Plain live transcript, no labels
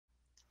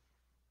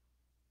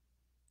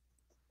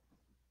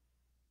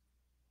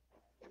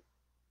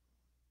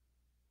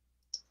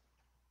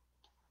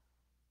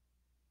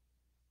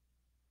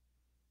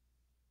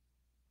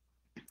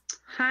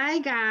Hi,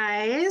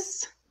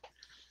 guys.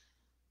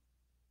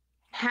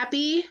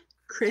 Happy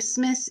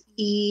Christmas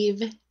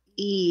Eve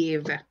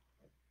Eve.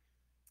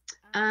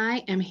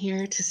 I am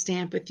here to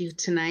stamp with you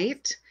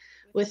tonight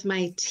with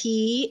my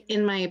tea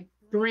in my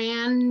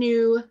brand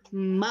new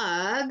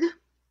mug.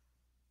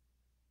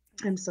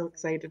 I'm so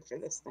excited for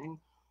this thing.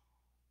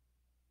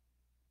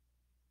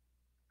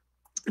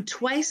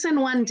 Twice in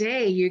one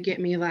day, you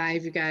get me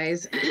live, you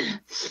guys.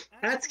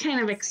 That's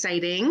kind of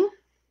exciting.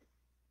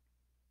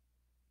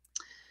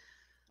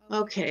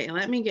 Okay,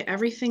 let me get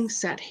everything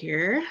set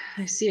here.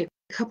 I see a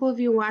couple of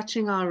you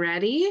watching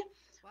already.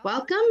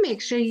 Welcome.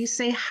 Make sure you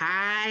say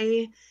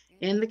hi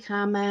in the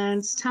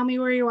comments. Tell me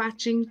where you're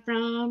watching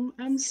from.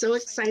 I'm so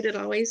excited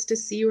always to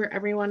see where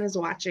everyone is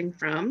watching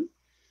from.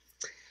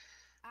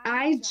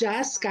 I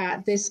just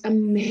got this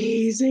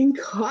amazing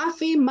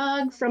coffee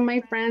mug from my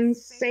friend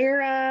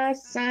Sarah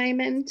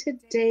Simon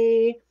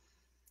today.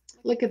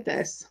 Look at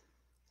this.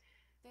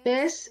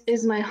 This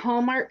is my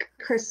Hallmark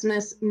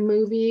Christmas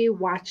movie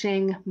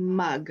watching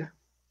mug.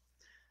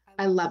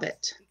 I love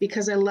it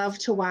because I love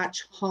to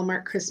watch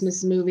Hallmark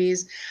Christmas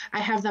movies. I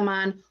have them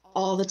on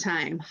all the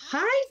time.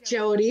 Hi,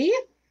 Jody.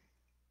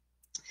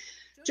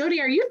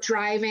 Jody, are you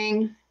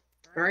driving?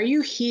 Or are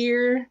you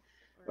here?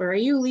 Or are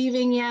you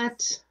leaving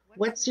yet?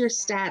 What's your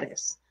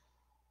status?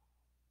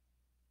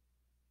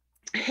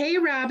 Hey,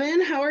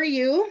 Robin, how are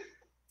you?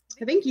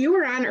 I think you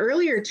were on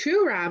earlier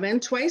too, Robin,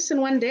 twice in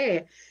one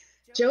day.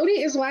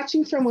 Jody is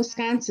watching from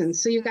Wisconsin.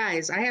 So you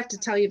guys, I have to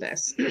tell you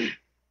this.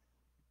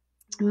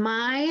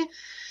 My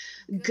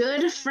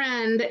good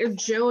friend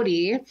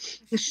Jody,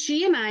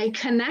 she and I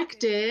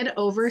connected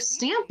over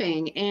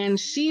stamping, and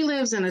she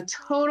lives in a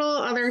total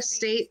other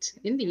state,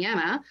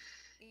 Indiana,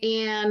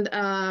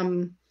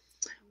 and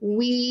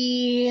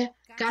we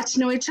got to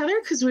know each other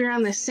because we were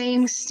on the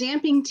same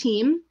stamping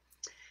team,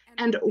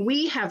 and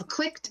we have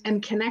clicked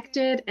and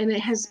connected, and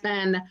it has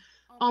been,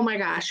 oh my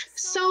gosh,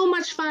 so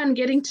much fun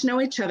getting to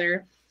know each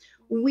other.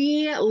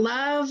 We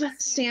love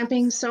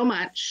stamping so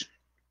much,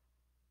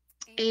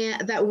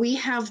 and that we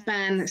have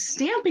been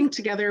stamping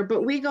together,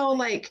 but we go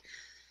like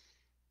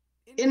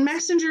in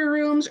messenger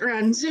rooms or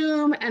on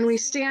Zoom and we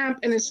stamp,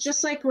 and it's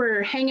just like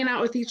we're hanging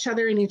out with each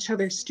other in each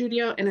other's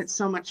studio, and it's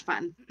so much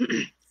fun.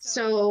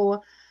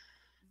 So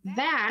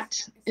that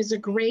is a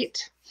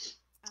great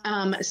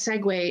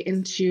segue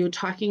into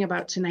talking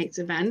about tonight's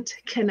event,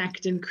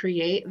 Connect and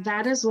Create.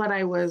 That is what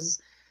I was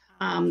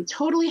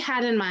totally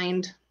had in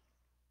mind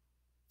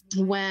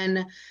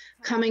when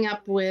coming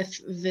up with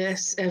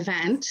this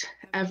event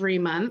every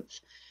month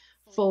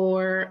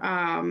for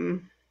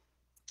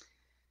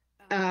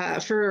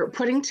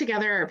putting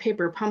together our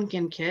paper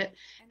pumpkin kit.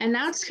 And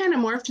now it's kind of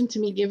morphed into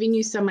me giving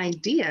you some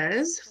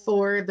ideas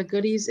for the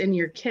goodies in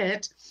your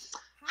kit.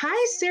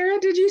 Hi, Sarah,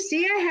 did you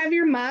see I have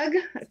your mug?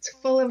 It's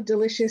full of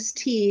delicious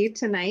tea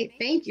tonight.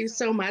 Thank you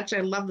so much.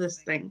 I love this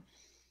thing.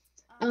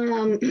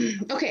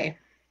 Okay.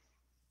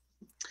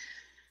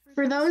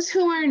 For those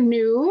who are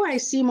new, I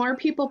see more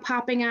people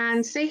popping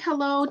on. Say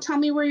hello, tell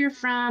me where you're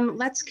from.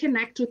 Let's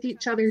connect with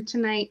each other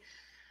tonight.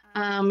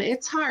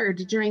 It's hard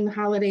during the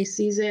holiday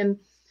season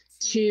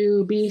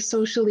to be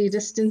socially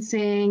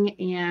distancing,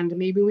 and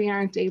maybe we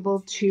aren't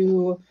able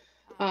to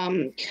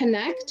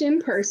connect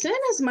in person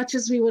as much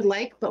as we would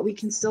like, but we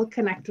can still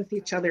connect with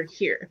each other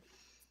here.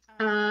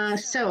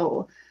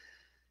 So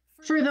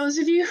for those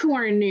of you who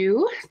are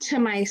new to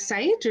my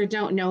site or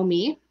don't know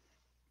me,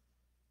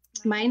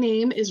 my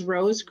name is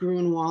Rose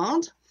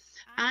Grunwald.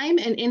 I'm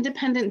an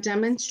independent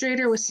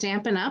demonstrator with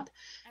Stampin' Up,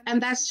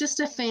 and that's just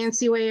a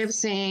fancy way of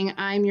saying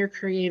I'm your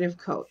creative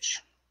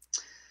coach.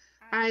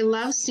 I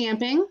love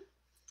stamping,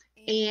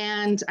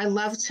 and I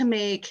love to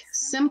make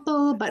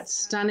simple but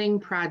stunning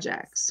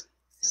projects.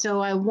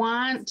 So I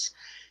want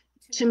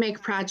to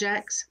make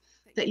projects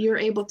that you're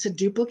able to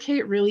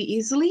duplicate really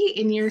easily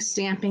in your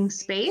stamping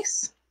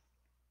space.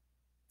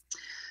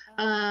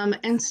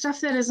 And stuff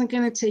that isn't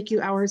going to take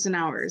you hours and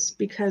hours,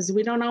 because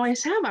we don't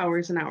always have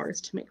hours and hours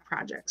to make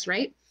projects,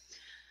 right?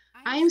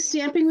 I am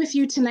stamping with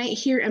you tonight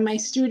here in my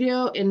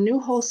studio in New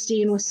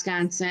Holstein,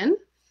 Wisconsin,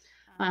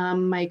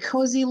 my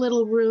cozy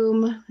little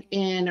room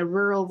in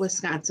rural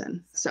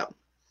Wisconsin. So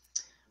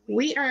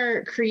we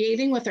are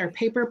creating with our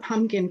paper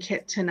pumpkin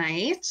kit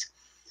tonight,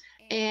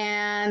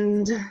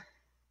 and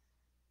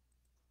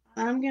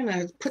I'm going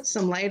to put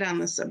some light on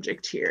the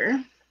subject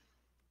here.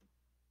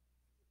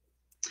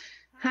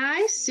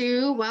 Hi,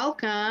 Sue,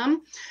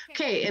 welcome.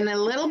 Okay, in a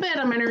little bit,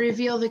 I'm going to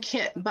reveal the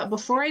kit, but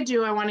before I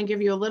do, I want to give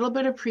you a little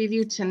bit of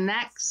preview to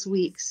next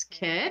week's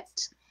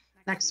kit,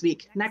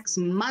 next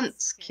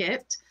month's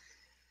kit.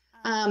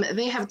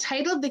 They have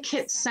titled the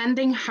kit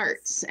Sending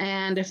Hearts,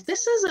 and if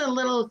this is a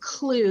little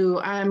clue,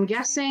 I'm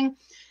guessing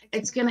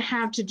it's going to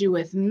have to do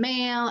with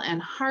mail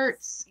and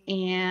hearts,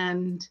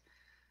 and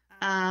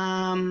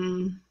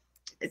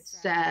it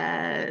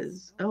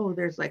says, oh,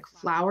 there's like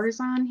flowers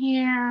on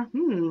here.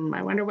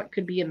 I wonder what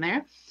could be in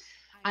there.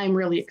 I'm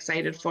really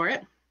excited for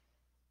it.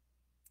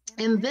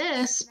 And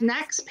this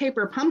next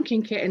paper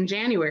pumpkin kit in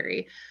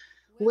January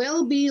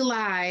will be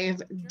live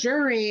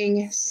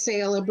during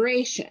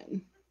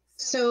Celebration.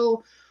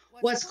 So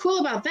what's cool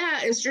about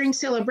that is during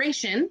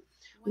celebration,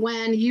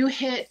 when you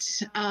hit,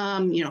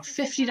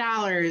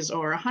 $50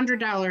 or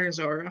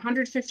 $100 or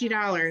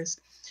 $150,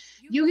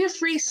 you get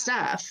free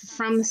stuff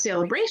from the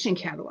celebration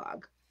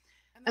catalog.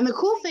 And the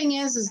cool thing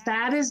is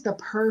that is the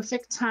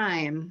perfect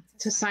time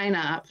to sign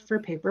up for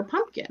Paper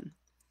Pumpkin.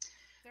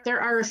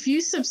 There are a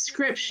few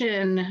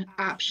subscription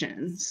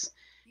options.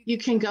 You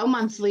can go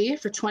monthly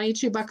for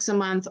 $22 a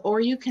month,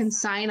 or you can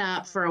sign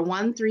up for a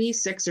 1, 3,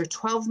 6, or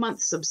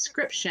 12-month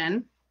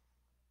subscription.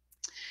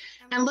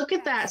 And look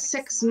at that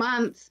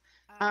 6-month.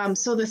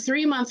 So the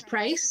 3-month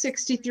price,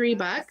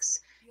 $63.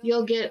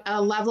 You'll get a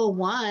level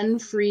 1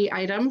 free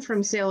item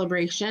from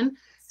Celebration.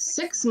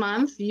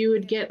 6-month, you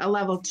would get a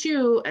level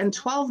 2, and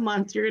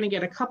 12-month, you're going to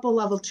get a couple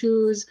level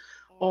 2s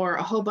or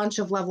a whole bunch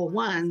of level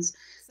 1s.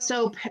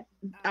 So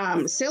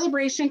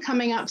Celebration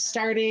coming up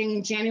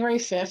starting January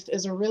 5th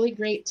is a really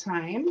great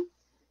time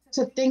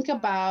to think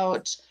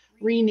about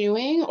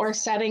renewing or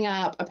setting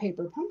up a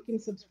Paper Pumpkin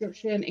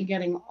subscription and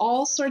getting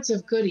all sorts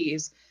of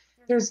goodies.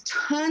 There's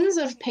tons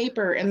of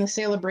paper in the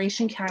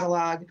Celebration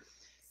catalog,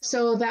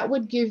 so that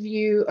would give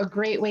you a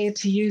great way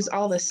to use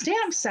all the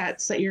stamp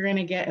sets that you're going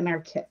to get in our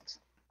kit.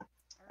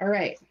 All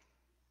right.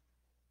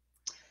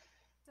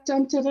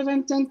 Dun, dun, dun,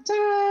 dun, dun,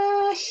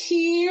 dun.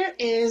 Here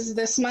is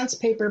this month's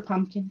Paper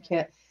Pumpkin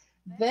kit.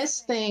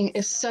 This thing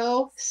is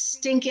so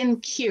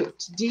stinking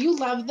cute. Do you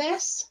love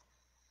this?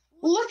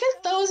 Look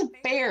at those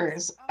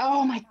bears.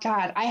 Oh my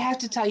God, I have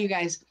to tell you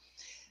guys,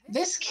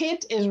 this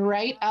kit is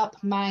right up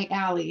my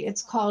alley.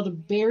 It's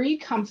called Beary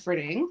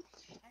Comforting.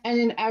 And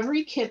in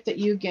every kit that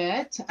you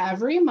get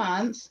every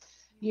month,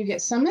 you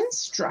get some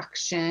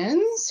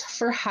instructions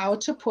for how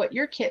to put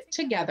your kit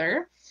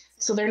together.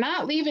 So they're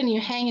not leaving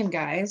you hanging,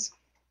 guys.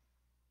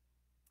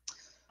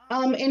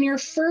 In your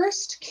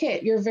first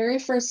kit, your very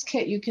first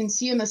kit, you can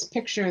see in this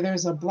picture,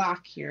 there's a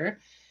block here.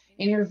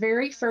 In your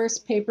very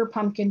first Paper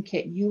Pumpkin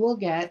kit, you will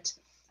get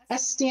a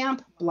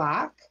stamp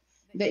block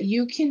that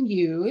you can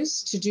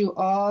use to do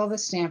all the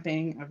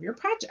stamping of your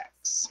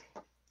projects.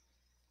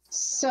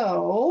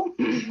 So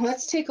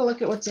let's take a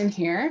look at what's in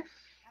here.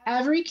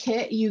 Every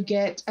kit, you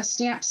get a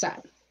stamp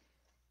set.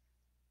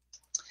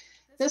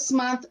 This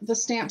month, the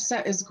stamp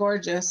set is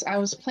gorgeous. I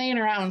was playing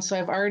around, so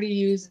I've already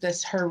used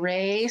this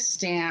Hooray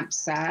stamp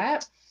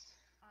set.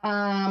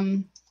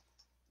 This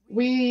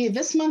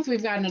month,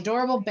 we've got an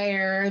adorable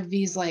bear,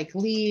 these like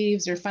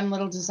leaves or fun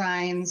little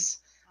designs,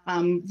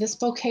 this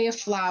bouquet of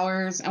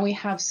flowers, and we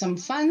have some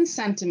fun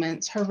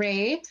sentiments.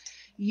 Hooray,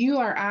 you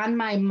are on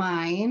my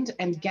mind,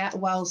 and get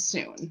well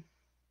soon.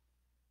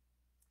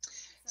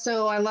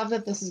 So I love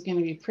that this is going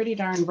to be pretty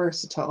darn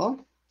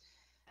versatile.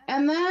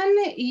 And then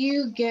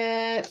you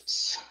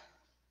get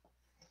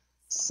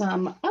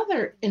some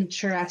other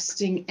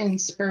interesting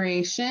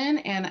inspiration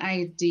and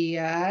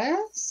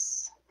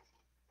ideas.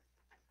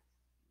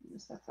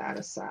 Set that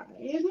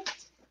aside.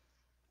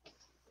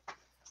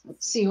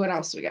 Let's see what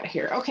else we got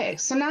here. Okay,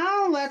 so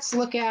now let's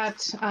look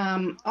at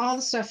all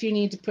the stuff you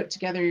need to put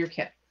together your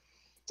kit.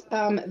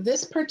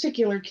 This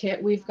particular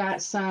kit, we've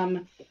got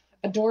some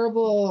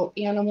adorable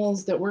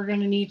animals that we're going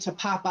to need to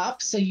pop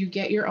up, so you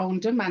get your own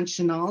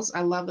dimensionals.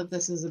 I love that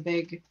this is a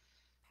big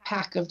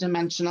pack of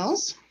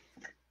dimensionals.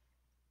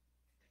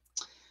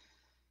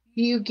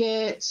 You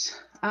get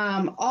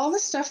all the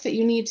stuff that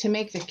you need to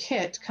make the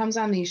kit comes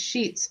on these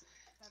sheets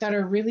that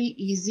are really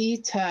easy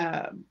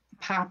to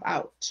pop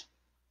out.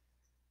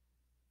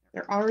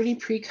 They're already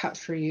pre-cut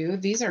for you.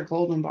 These are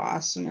gold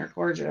embossed and they're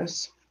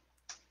gorgeous.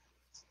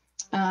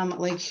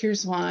 Like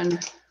here's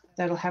one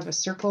that'll have a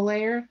circle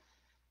layer,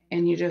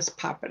 and you just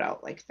pop it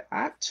out like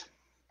that.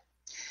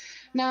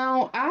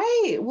 Now,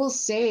 I will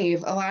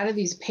save a lot of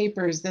these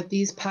papers that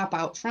these pop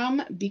out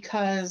from,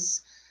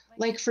 because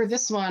like for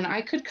this one,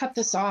 I could cut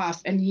this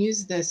off and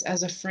use this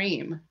as a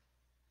frame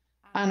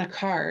on a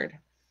card.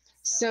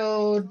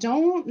 So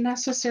don't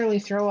necessarily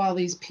throw all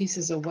these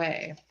pieces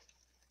away.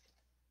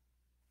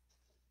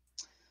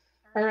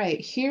 All right,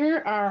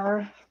 here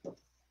are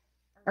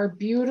our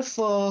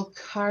beautiful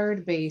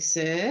card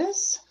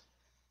bases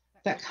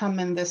that come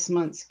in this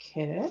month's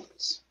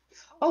kit.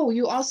 Oh,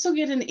 you also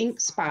get an ink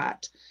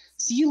spot.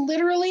 So you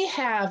literally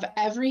have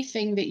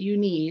everything that you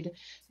need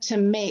to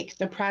make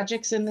the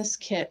projects in this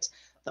kit.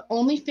 The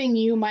only thing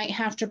you might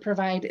have to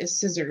provide is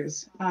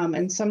scissors.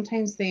 And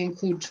sometimes they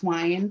include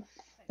twine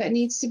that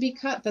needs to be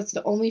cut. That's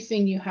the only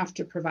thing you have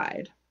to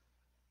provide.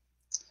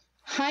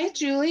 Hi,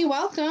 Julie,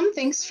 welcome.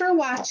 Thanks for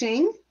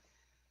watching.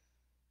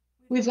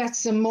 We've got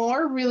some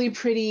more really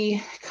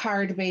pretty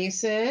card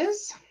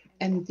bases.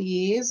 And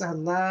these, I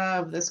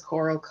love this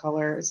coral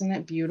color. Isn't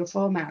it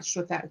beautiful? Matched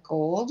with that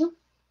gold.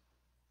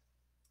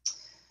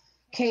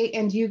 Okay,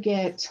 and you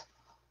get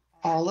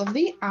all of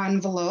the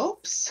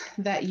envelopes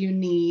that you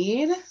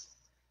need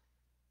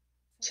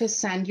to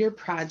send your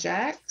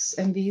projects.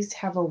 And these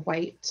have a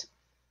white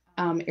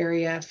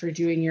area for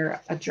doing your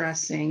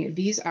addressing.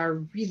 These are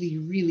really,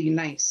 really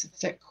nice,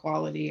 thick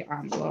quality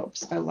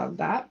envelopes. I love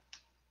that.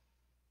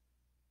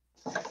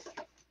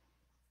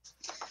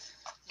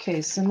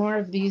 Okay, some more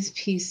of these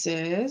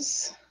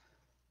pieces.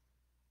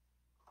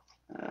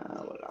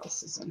 What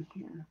else is in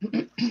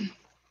here?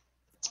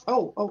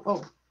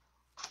 Oh,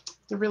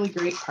 the really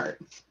great part.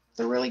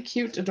 The really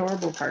cute,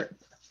 adorable part.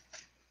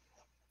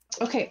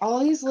 Okay, all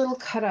these little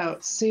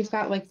cutouts. So you've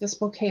got like this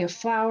bouquet of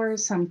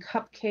flowers, some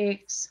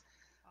cupcakes,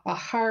 a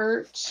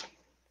heart.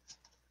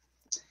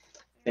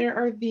 There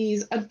are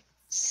these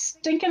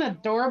stinking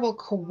adorable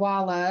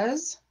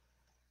koalas,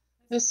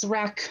 this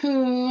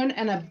raccoon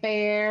and a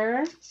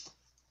bear,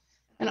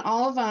 and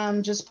all of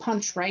them just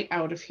punch right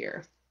out of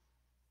here.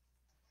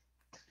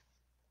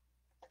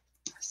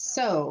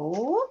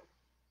 So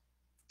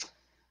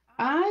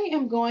I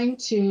am going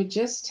to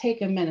just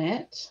take a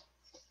minute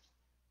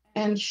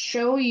and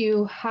show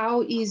you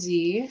how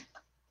easy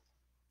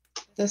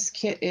this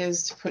kit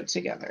is to put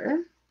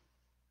together.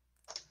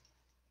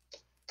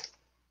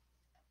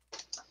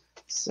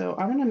 So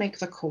I'm going to make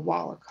the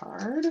koala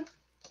card.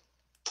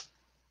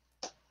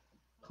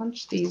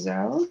 Punch these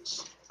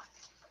out.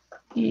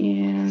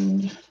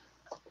 And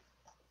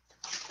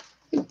I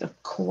think the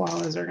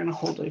koalas are going to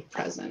hold a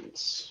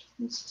present.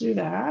 Let's do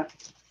that.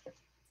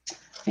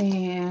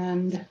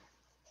 And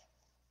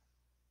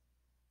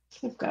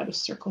I've got a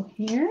circle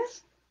here.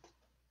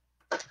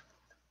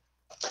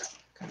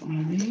 Got one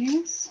of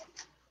these.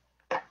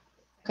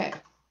 Okay.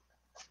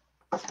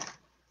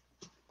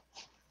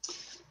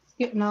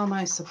 Getting all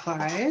my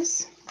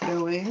supplies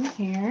going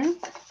here.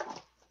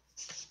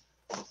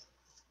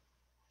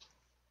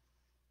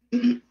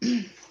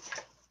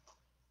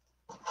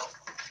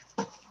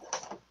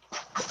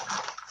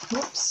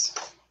 Whoops.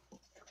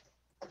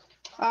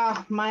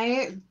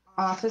 My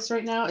office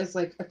right now is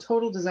like a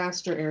total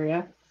disaster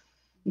area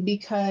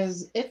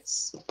because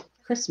it's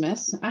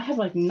Christmas. I have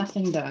like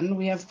nothing done.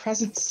 We have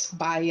presents to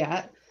buy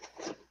yet.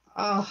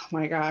 Oh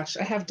my gosh,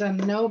 I have done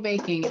no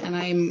baking and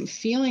I'm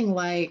feeling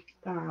like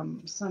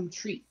some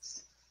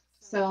treats.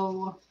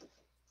 So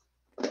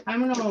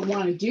I'm going to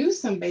want to do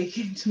some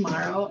baking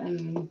tomorrow,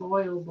 and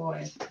boy, oh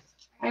boy,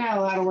 I got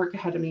a lot of work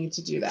ahead of me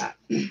to do that.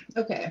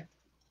 Okay.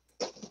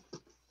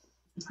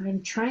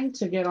 I'm trying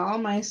to get all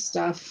my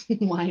stuff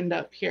lined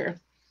up here.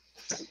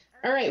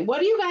 All right, what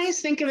do you guys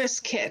think of this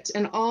kit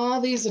and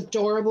all these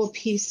adorable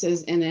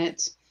pieces in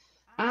it?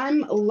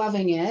 I'm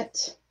loving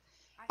it.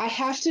 I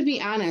have to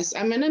be honest,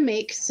 I'm going to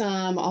make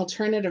some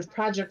alternative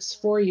projects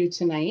for you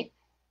tonight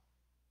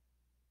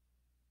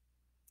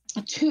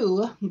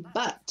too,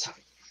 but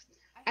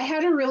I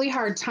had a really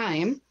hard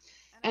time,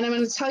 and I'm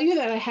going to tell you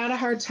that I had a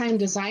hard time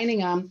designing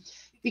them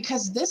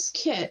because this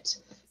kit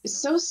is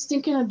so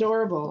stinking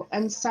adorable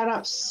and set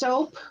up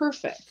so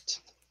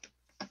perfect.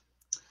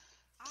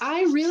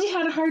 I really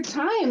had a hard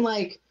time,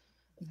 like,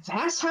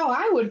 that's how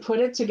I would put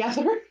it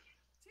together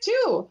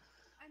too.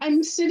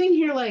 I'm sitting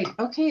here like,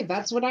 okay,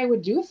 that's what I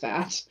would do with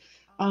that.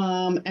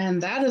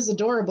 And that is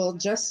adorable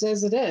just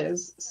as it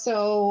is.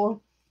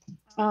 So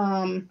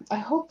I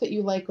hope that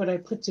you like what I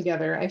put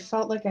together. I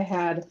felt like I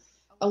had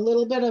a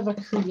little bit of a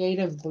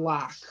creative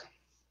block.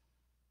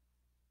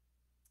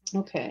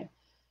 Okay.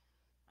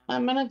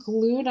 I'm going to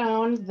glue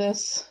down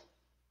this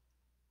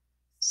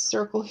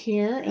circle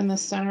here in the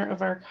center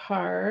of our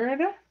card.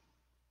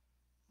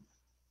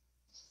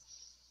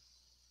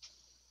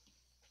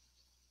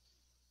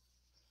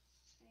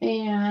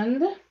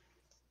 And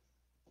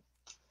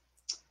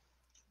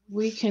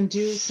we can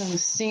do some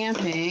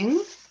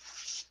stamping.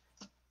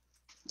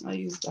 I'll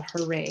use the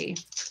hooray.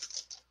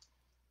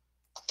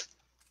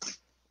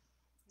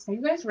 Are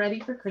you guys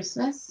ready for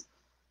Christmas?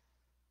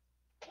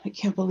 I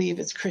can't believe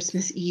it's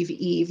Christmas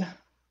Eve.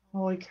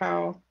 Holy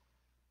cow.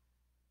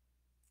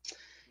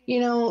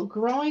 You know,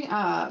 growing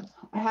up,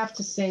 I have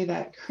to say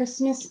that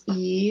Christmas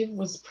Eve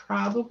was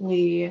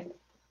probably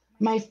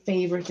my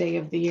favorite day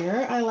of the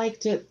year. I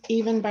liked it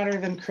even better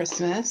than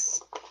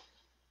Christmas.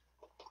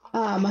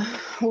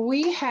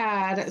 We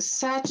had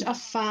such a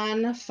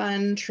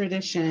fun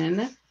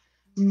tradition.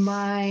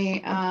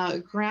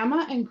 My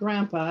grandma and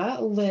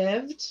grandpa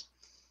lived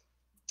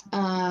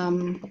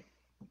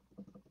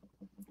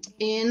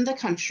in the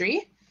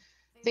country.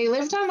 They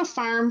lived on the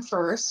farm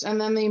first, and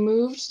then they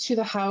moved to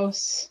the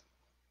house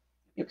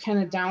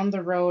kind of down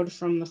the road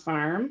from the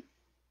farm.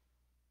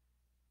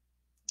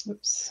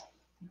 Oops,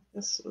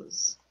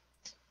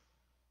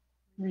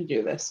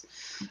 redo this.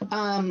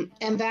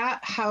 And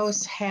that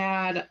house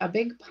had a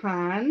big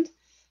pond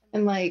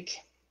and like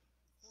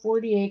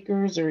 40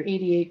 acres or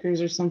 80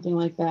 acres or something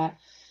like that,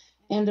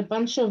 and a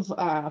bunch of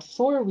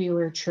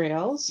four-wheeler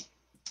trails.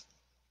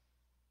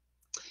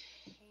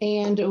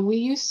 And we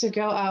used to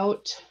go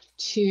out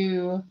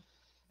to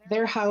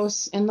their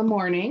house in the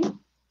morning.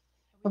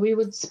 We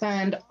would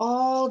spend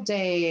all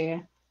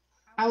day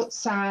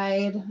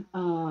outside.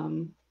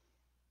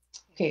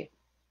 Okay,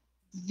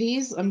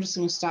 I'm just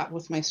going to stop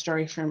with my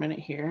story for a minute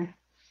here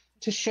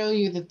to show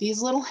you that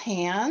these little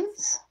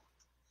hands,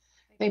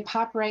 they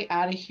pop right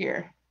out of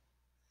here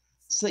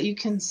so that you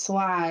can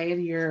slide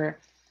your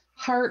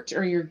heart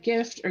or your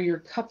gift or your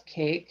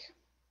cupcake.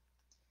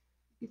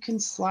 You can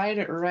slide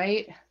it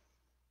right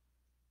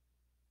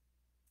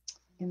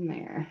in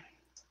there.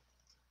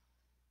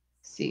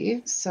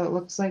 See, so it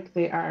looks like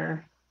they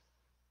are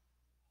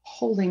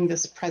holding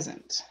this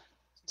present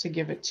to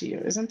give it to you.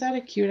 Isn't that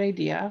a cute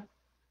idea?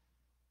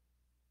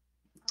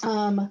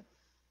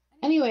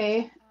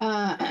 Anyway,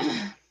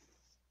 and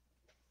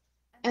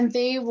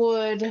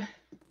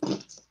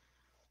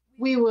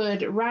we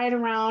would ride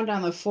around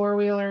on the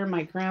four-wheeler.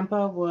 My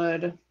grandpa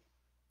would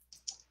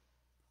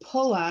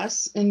pull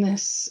us in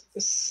this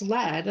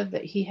sled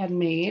that he had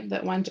made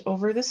that went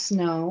over the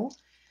snow,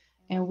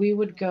 and we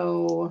would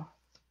go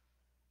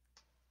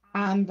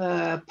on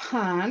the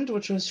pond,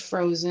 which was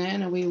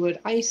frozen, and we would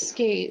ice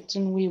skate,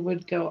 and we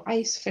would go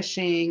ice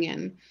fishing,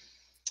 and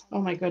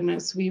oh my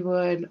goodness, we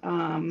would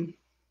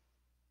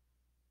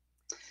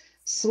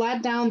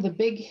sled down the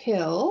big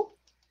hill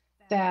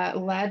that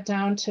led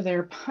down to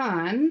their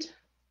pond,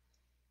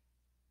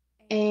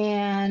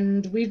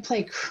 and we'd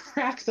play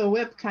crack the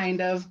whip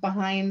kind of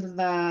behind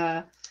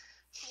the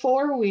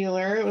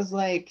four-wheeler. It was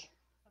like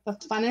the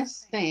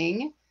funnest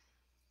thing.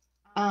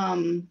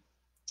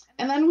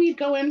 And then we'd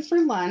go in for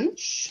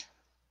lunch,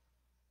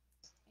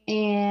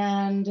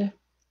 and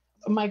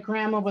my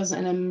grandma was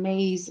an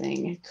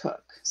amazing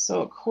cook.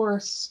 So of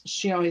course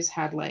she always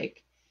had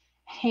like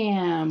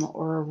ham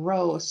or a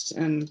roast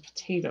and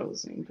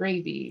potatoes and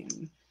gravy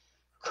and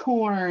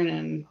corn,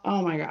 and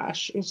oh my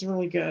gosh, it was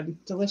really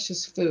good,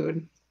 delicious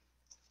food.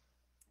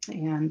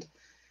 And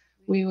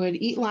we would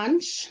eat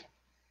lunch,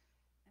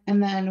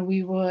 and then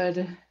we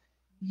would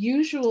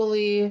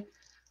usually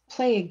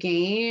play a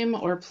game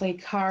or play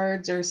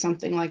cards or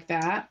something like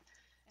that.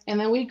 And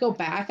then we'd go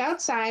back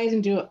outside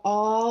and do it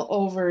all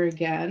over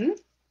again.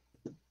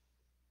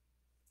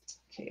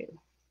 Okay,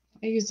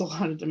 I used a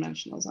lot of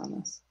dimensionals on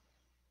this.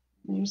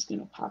 I'm just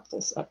gonna pop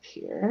this up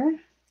here.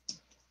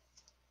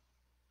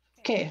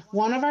 Okay,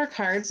 one of our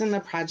cards in the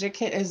project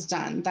kit is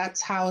done.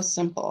 That's how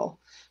simple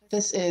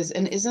this is.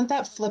 And isn't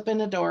that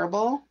flippin'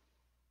 adorable?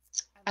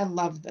 I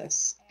love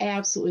this. I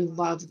absolutely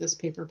love this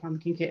paper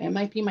pumpkin kit. It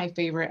might be my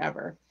favorite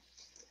ever.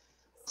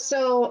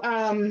 So,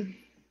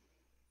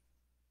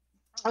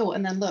 oh,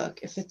 and then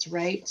look, if it's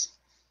right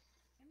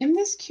in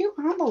this cute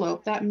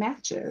envelope that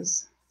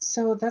matches.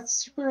 So that's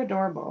super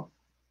adorable.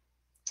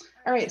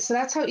 All right, so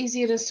that's how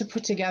easy it is to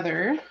put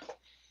together.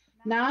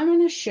 Now I'm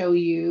going to show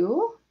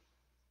you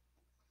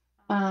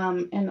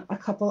and a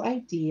couple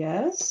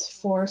ideas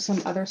for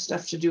some other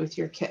stuff to do with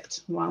your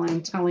kit while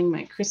I'm telling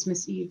my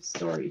Christmas Eve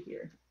story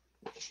here.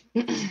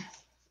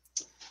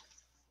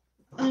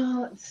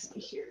 Let's see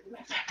here.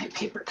 I found my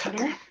paper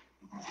cutter.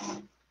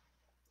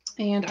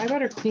 And I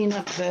better clean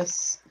up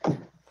this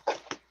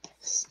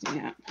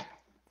stamp.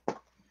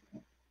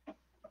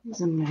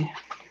 Using my,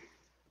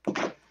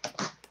 I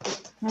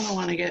don't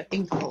want to get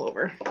ink all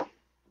over.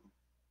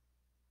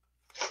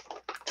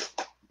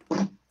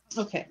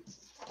 Okay,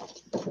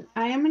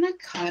 I am going to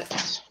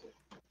cut,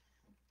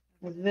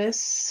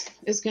 this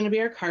is going to be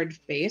our card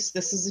base.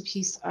 This is a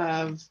piece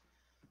of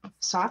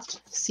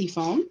soft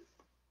seafoam.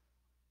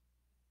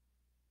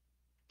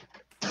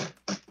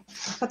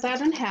 Cut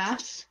that in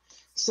half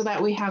so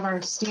that we have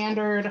our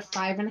standard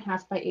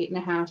 5.5 by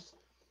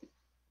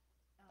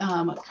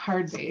 8.5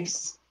 card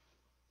base.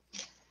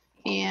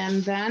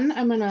 And then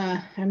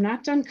I'm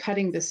not done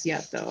cutting this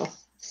yet though.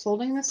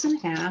 Folding this in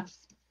half.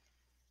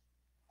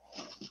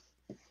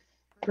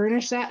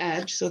 Burnish that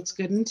edge so it's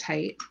good and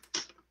tight.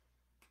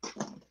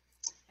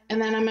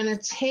 And then I'm going to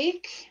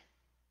take,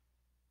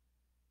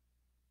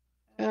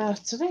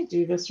 did I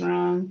do this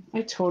wrong?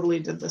 I totally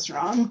did this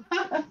wrong.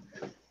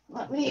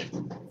 Let me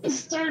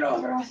start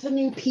over with a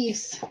new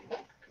piece.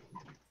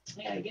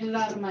 I gotta get it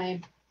out of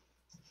my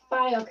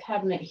file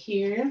cabinet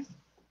here.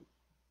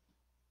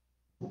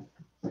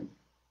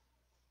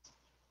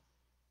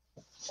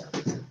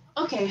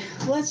 Okay,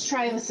 let's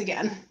try this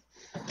again.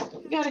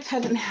 We gotta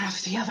cut it in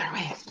half the other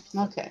way.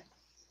 Okay,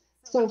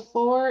 so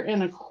 4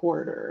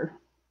 1/4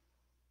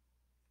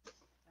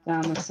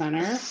 down the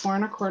center, 4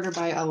 1/4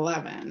 by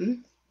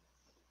 11.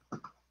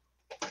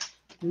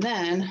 And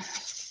then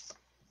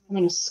I'm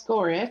going to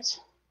score it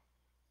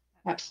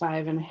at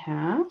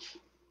 5.5.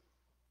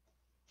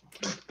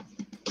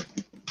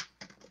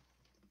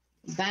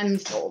 Then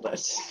fold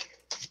it.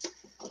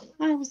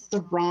 That was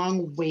the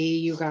wrong way,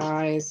 you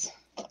guys.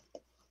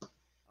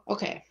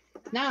 Okay,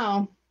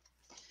 now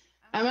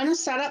I'm going to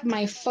set up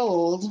my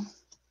fold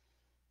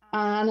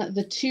on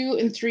the 2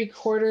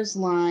 3/4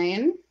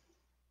 line,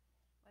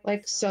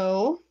 like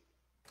so,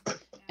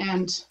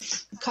 and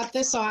cut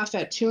this off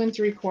at 2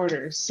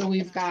 3/4. So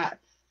we've got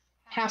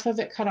half of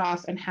it cut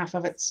off and half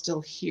of it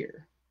still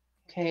here.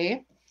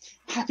 Okay,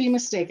 happy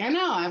mistake. I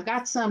know I've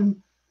got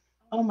some,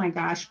 oh my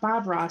gosh,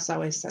 Bob Ross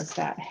always says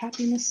that,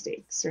 happy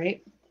mistakes,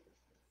 right?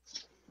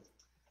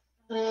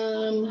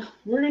 We're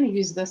going to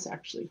use this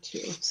actually too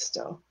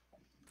still.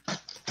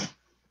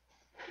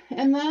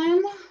 And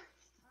then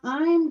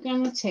I'm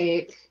going to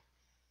take,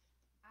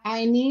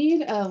 I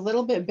need a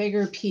little bit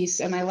bigger piece,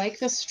 and I like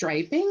the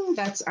striping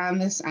that's on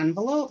this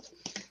envelope.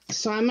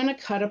 So I'm going to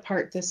cut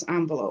apart this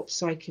envelope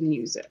so I can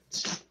use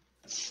it.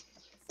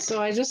 So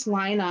I just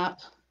line up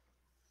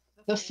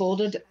the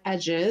folded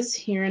edges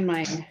here in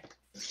my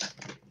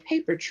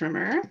paper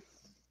trimmer.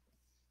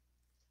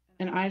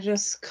 and I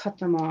just cut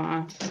them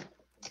off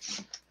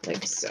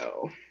like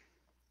so.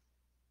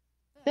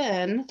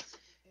 Then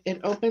it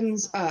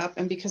opens up,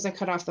 and because I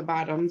cut off the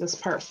bottom, this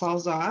part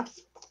falls off.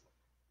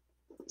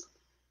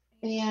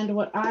 And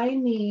what I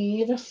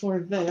need for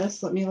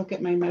this, let me look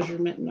at my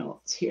measurement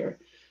notes here.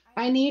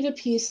 I need a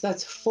piece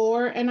that's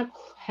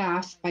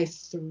 4.5 by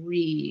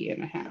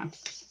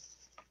 3.5.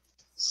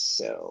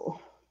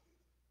 So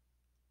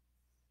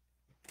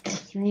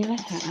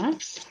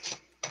 3.5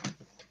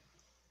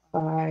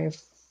 by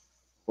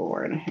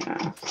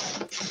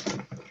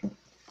 4.5.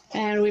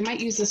 And we might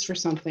use this for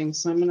something,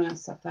 so I'm going to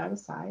set that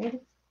aside.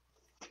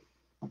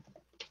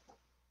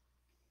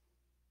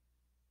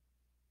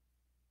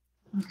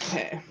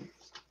 Okay, I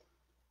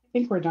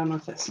think we're done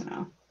with this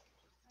now.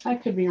 I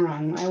could be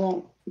wrong. I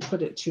won't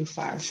put it too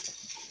far.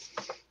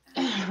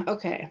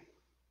 Okay.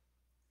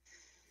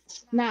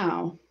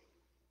 Now,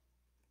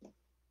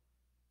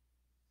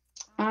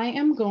 I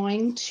am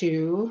going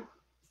to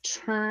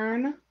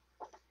turn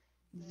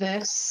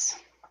this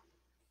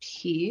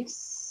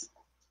piece.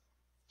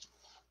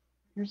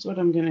 Here's what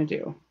I'm going to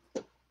do.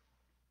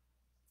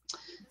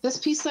 This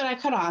piece that I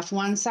cut off,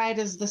 one side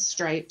is the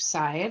stripe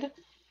side.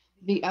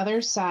 The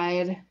other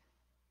side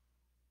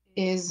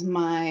is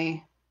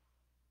my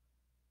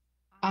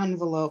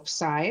envelope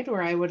side,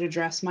 where I would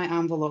address my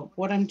envelope.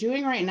 What I'm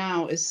doing right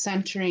now is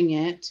centering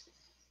it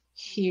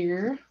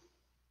here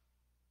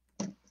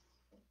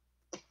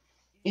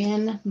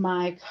in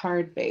my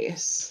card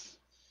base.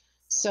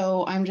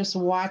 So I'm just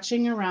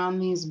watching around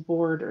these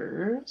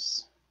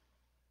borders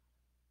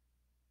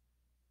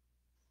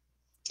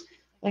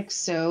like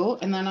so,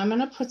 and then I'm going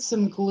to put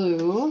some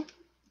glue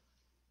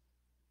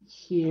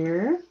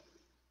here.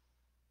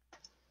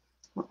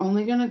 We're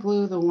only going to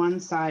glue the one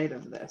side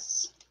of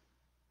this.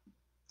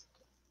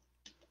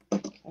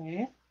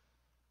 Okay.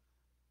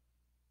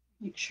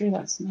 Make sure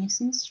that's nice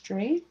and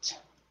straight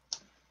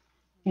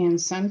and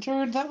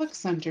centered. That looks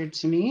centered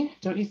to me,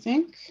 don't you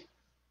think?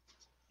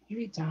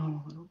 Maybe down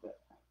a little bit.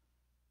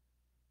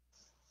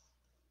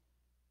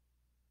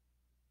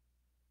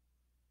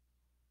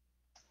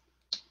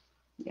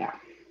 Yeah.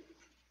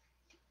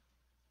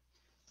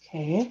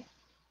 Okay.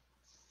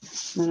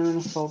 Then I'm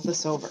going to fold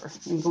this over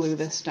and glue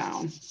this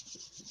down.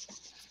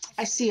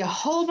 I see a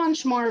whole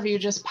bunch more of you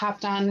just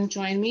popped on and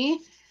joined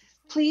me.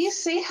 Please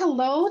say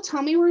hello.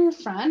 Tell me where you're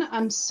from.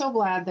 I'm so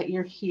glad that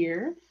you're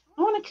here.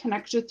 I want to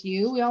connect with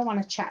you. We all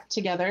want to chat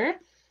together.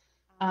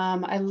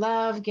 I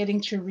love getting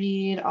to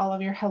read all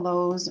of your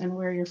hellos and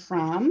where you're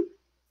from.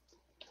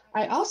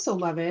 I also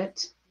love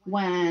it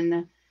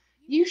when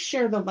you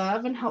share the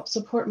love and help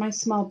support my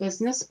small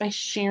business by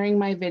sharing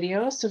my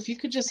videos. So if you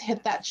could just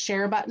hit that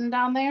share button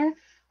down there,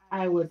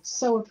 I would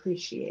so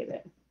appreciate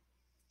it.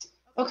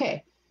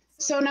 Okay,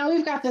 so now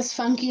we've got this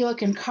funky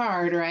looking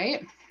card,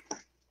 right?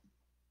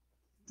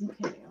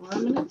 Okay, well,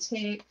 I'm going to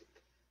take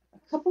a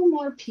couple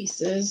more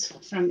pieces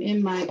from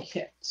in my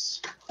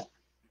kit.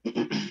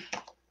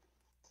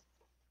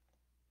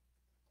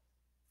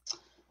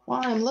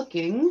 While I'm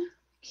looking,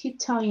 keep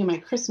telling you my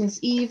Christmas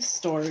Eve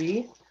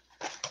story.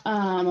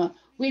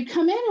 We'd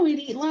come in and we'd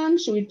eat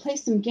lunch, and we'd play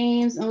some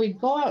games, and we'd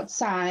go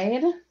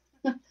outside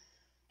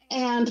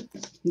and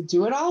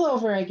do it all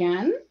over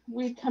again.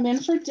 We'd come in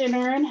for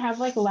dinner and have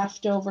like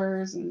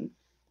leftovers and,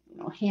 you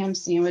know, ham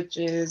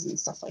sandwiches and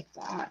stuff like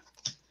that.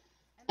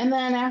 And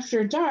then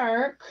after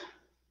dark,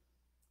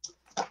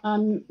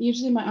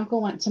 usually my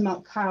uncle went to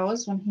milk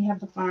cows when he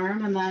had the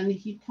farm, and then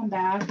he'd come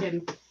back,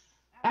 and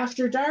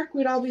after dark,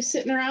 we'd all be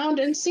sitting around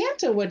and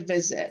Santa would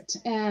visit.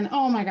 And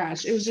oh my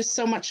gosh, it was just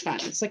so much fun.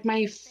 It's like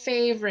my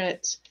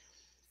favorite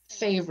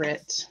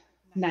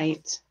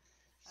night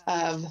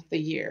of the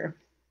year.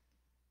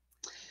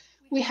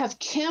 We have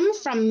Kim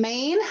from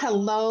Maine.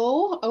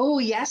 Hello. Oh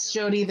yes,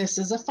 Jody, this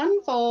is a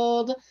fun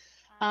fold.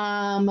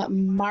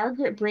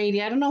 Margaret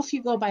Brady. I don't know if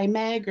you go by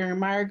Meg or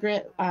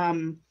Margaret.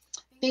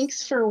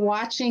 Thanks for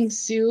watching,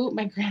 Sue.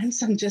 My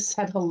grandson just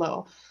said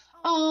hello.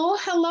 Oh,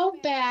 hello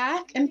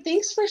back. And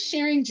thanks for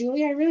sharing,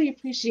 Julie. I really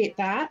appreciate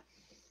that.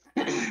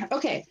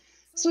 Okay,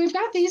 so we've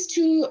got these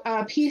two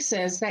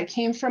pieces that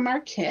came from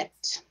our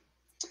kit.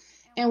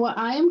 And what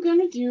I am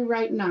going to do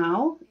right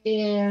now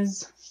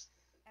is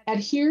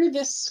adhere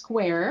this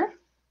square.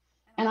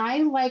 And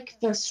I like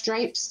the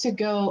stripes to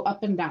go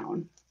up and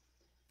down.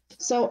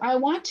 So I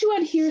want to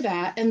adhere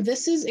that. And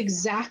this is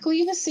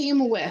exactly the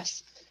same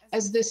width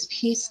as this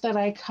piece that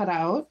I cut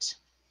out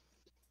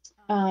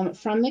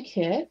from the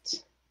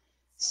kit.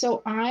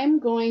 So I'm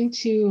going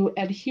to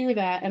adhere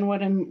that, and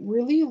what I'm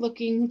really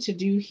looking to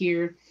do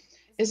here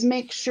is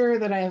make sure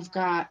that I've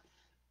got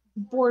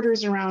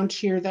borders around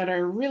here that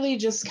are really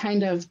just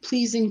kind of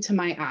pleasing to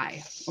my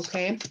eye,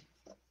 okay?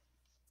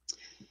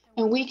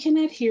 And we can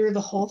adhere the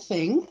whole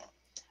thing.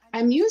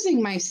 I'm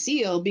using my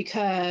seal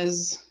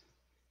because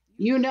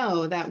you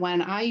know that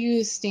when I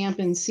use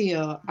Stampin'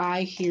 Seal,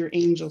 I hear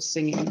angels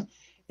singing.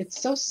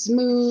 It's so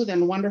smooth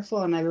and wonderful,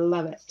 and I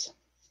love it.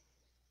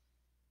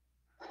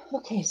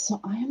 Okay, so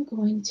I am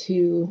going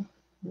to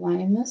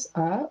line this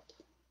up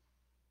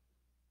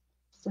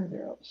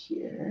further out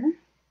here,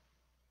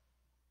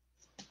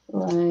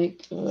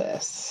 like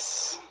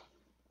this.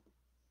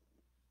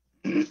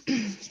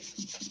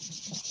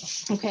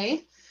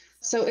 Okay,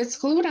 so it's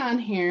glued on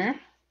here.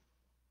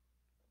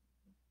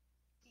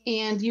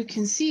 And you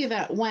can see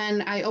that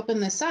when I open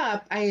this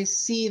up, I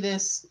see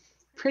this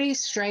pretty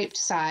striped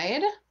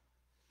side.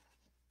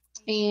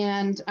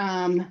 And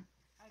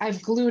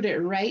I've glued it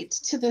right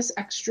to this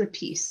extra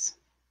piece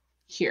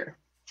here.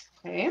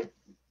 Okay.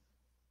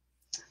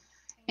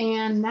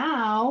 And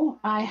now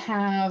I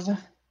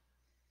have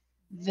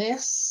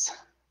this,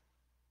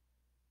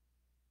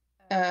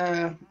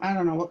 I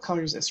don't know what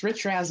color is this,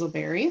 rich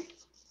raspberry.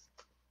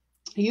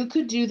 You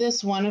could do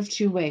this one of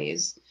two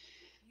ways.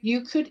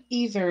 You could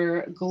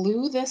either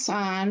glue this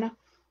on,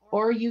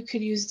 or you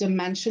could use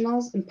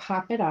dimensionals and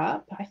pop it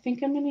up. I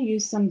think I'm going to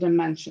use some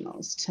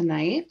dimensionals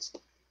tonight.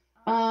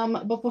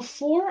 But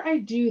before I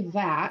do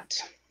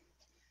that,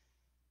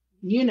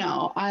 you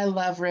know, I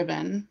love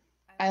ribbon.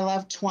 I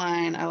love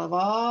twine. I love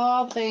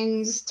all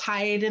things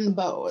tied in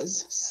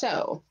bows.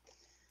 So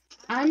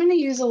I'm going to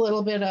use a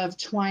little bit of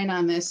twine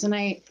on this. And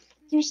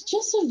there's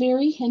just a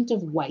very hint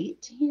of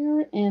white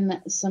here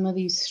in some of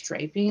these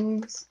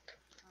stripings.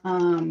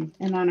 And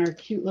on our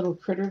cute little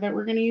critter that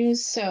we're going to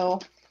use. So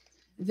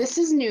this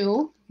is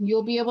new.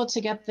 You'll be able to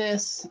get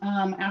this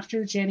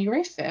after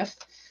January 5th.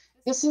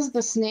 This is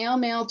the Snail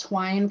Mail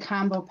Twine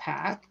Combo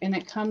Pack, and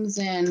it comes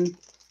in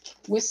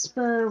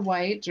Whisper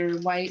White or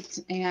White,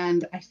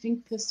 and I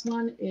think this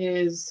one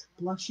is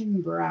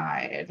Blushing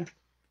Bride.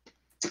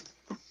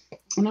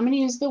 And I'm going to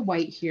use the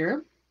white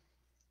here.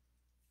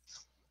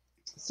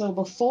 So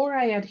before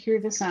I adhere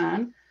this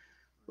on,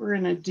 we're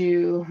going to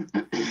do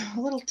a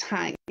little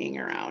tying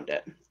around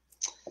it.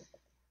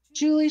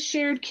 Julie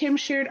shared, Kim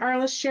shared,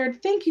 Arla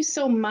shared. Thank you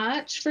so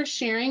much for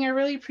sharing. I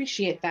really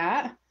appreciate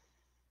that.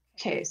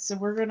 Okay, so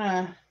we're going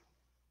to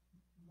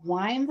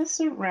wind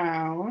this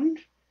around.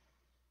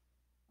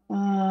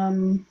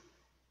 I'm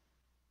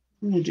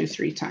going to do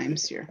 3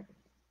 times here.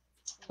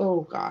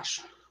 Oh, gosh.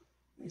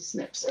 My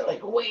snips are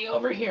like way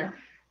over here.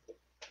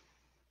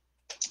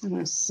 I'm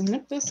going to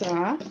snip this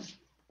off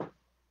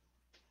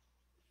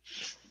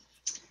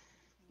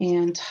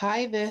and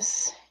tie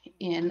this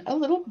in a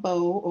little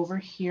bow over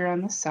here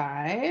on the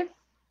side.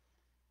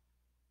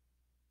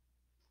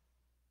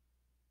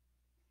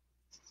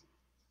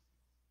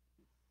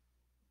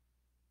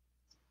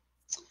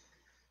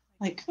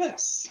 Like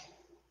this.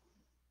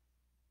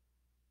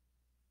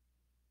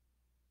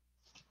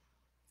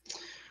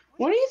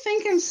 What are you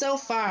thinking so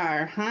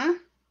far, huh?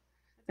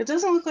 It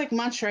doesn't look like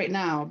much right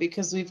now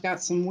because we've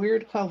got some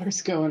weird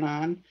colors going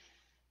on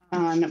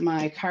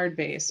my card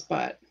base,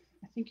 but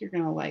I think you're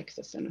going to like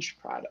the finished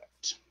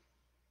product.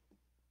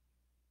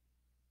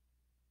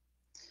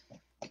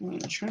 I'm going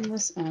to trim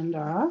this end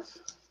off.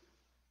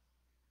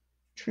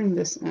 Trim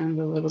this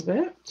end a little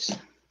bit.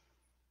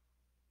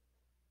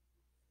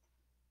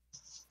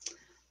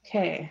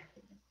 Okay.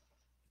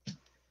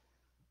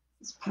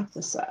 Let's pop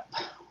this up.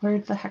 Where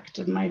the heck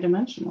did my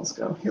dimensionals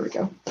go? Here we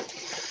go.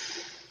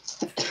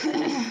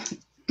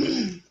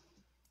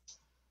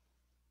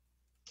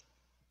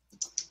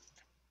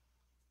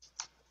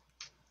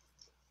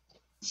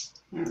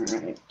 All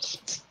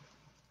right.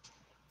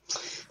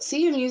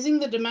 See, I'm using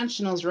the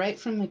dimensionals right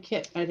from the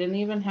kit. I didn't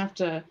even have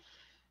to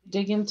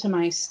dig into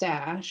my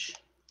stash.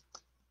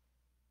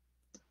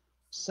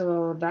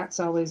 So that's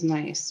always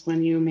nice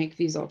when you make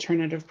these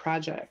alternative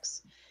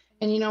projects.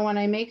 And you know, when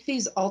I make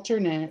these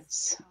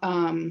alternates,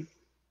 I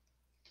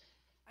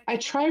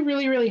try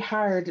really, really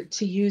hard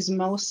to use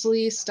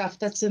mostly stuff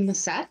that's in the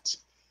set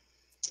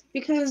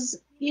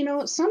because, you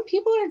know, some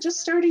people are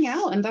just starting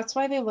out and that's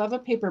why they love a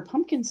Paper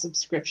Pumpkin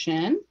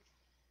subscription.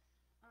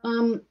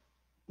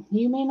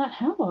 You may not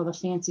have all the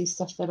fancy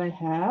stuff that I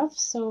have,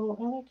 so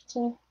I like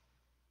to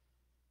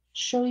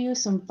show you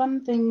some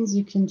fun things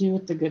you can do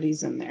with the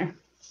goodies in there.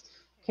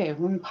 Okay,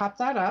 we're going to pop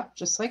that up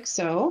just like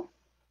so.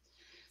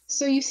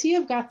 So you see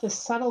I've got this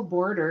subtle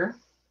border.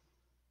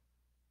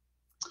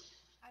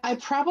 I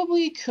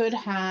probably could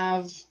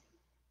have,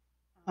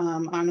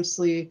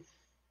 honestly,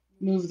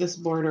 moved this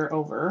border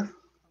over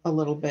a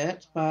little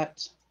bit,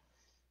 but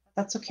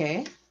that's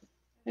okay.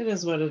 It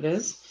is what it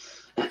is.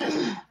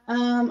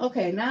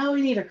 Okay, now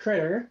we need a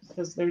critter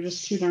because they're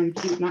just too darn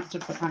cute not to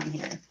put on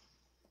here.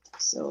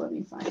 So let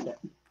me find it.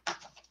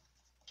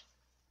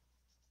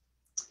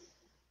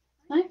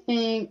 I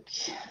think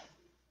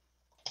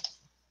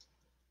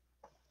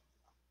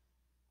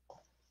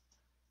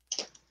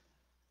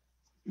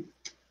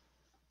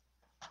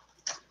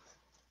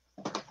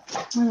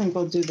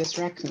we'll do this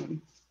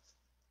raccoon.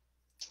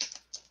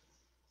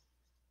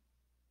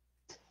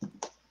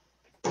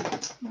 All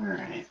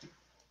right.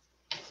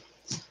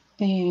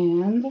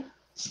 And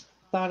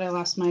thought I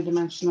lost my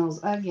dimensionals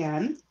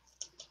again.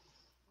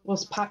 We'll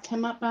pop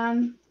him up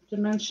on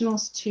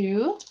dimensionals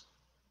 2.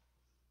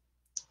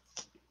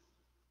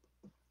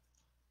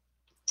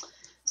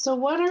 So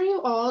what are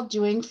you all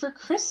doing for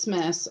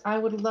Christmas? I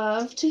would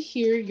love to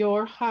hear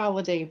your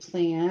holiday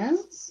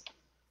plans.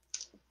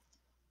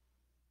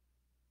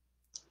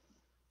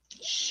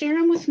 Share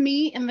them with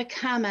me in the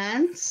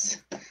comments.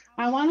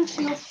 I want to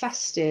feel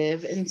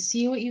festive and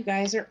see what you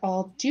guys are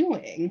all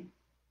doing.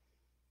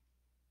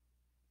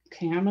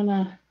 Okay, I'm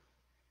gonna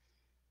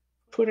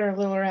put our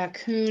little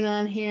raccoon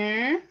on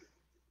here.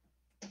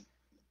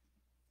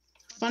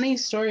 Funny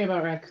story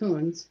about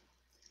raccoons.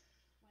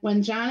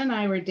 When John and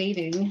I were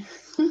dating,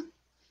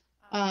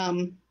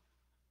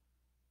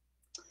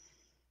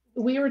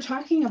 we were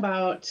talking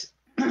about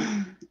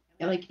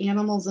like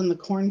animals in the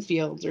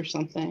cornfields or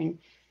something.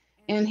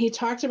 And he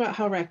talked about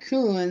how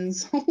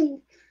raccoons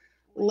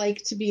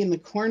like to be in the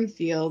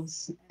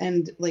cornfields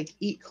and like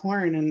eat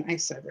corn. And I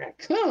said,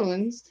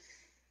 raccoons?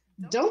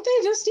 Don't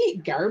they just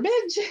eat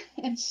garbage?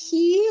 And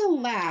he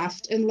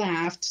laughed and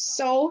laughed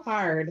so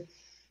hard.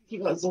 He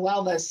goes,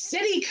 well, the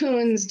city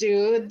coons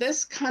do.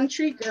 This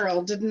country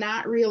girl did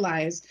not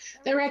realize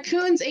that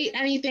raccoons ate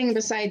anything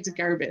besides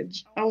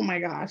garbage. Oh my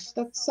gosh,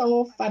 that's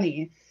so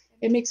funny.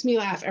 It makes me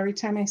laugh every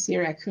time I see a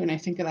raccoon. I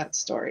think of that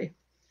story.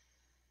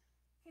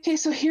 Okay,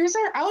 so here's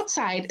our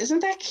outside. Isn't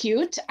that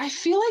cute? I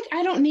feel like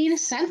I don't need a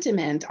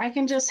sentiment. I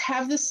can just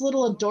have this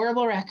little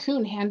adorable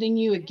raccoon handing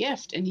you a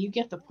gift and you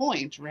get the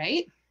point,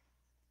 right?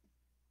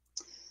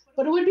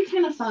 But it would be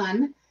kind of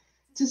fun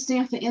to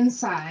stamp the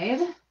inside.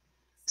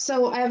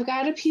 So I've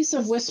got a piece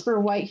of Whisper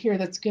White here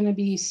that's going to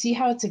be, see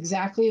how it's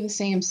exactly the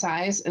same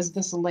size as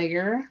this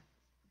layer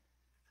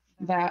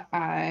that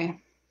I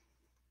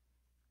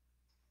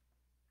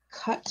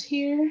cut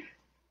here.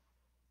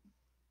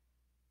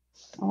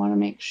 I want to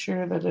make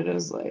sure that it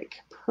is like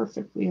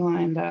perfectly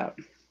lined up.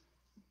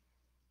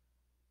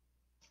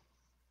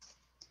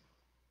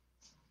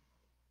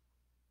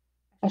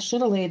 I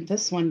should have laid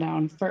this one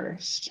down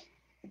first.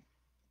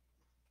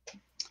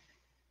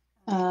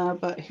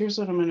 But here's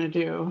what I'm going to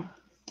do.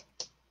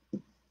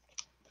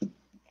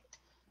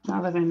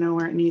 Now that I know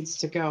where it needs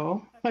to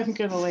go, I'm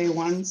going to lay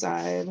one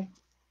side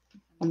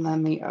and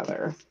then the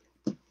other.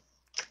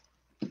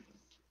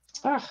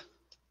 Ah,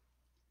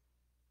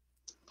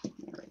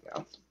 there we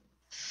go.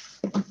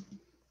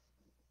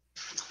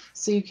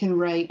 So you can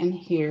write in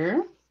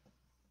here.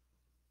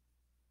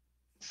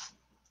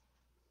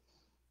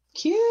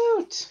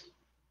 Cute.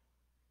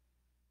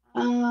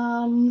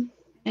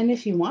 And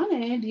if you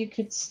wanted, you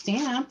could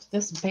stamp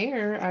this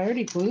bear. I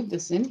already glued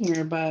this in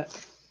here, but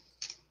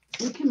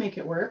we can make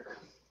it work.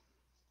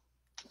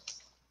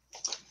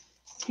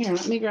 Here,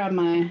 let me grab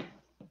my,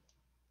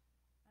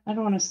 I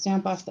don't want to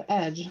stamp off the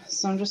edge,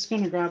 so I'm just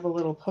going to grab a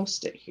little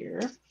Post-it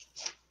here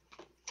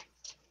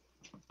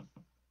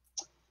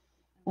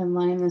and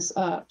line this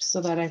up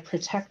so that I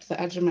protect the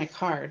edge of my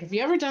card. Have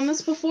you ever done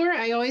this before?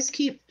 I always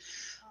keep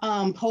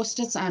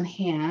Post-its on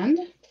hand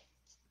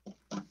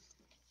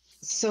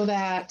so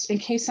that in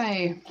case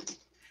I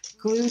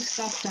glue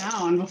stuff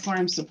down before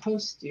I'm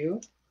supposed to.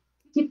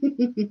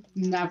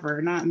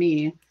 Never, not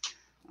me.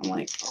 I'm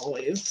like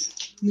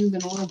always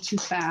moving a little too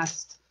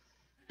fast.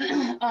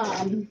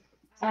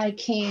 I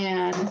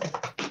can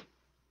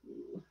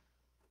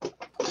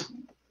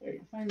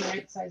find the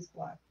right size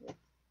block here.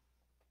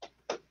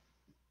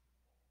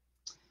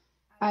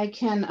 I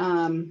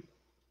can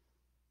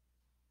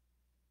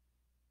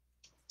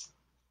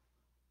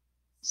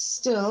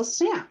still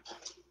stamp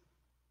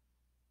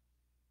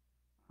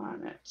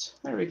on it.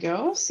 There we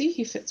go. See,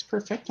 he fits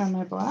perfect on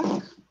my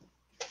block.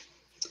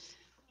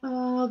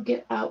 I'll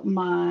get out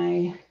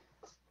my,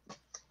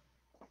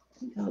 I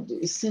think I'll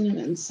do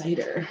cinnamon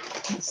cider.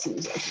 That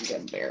seems like a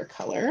good bear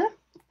color.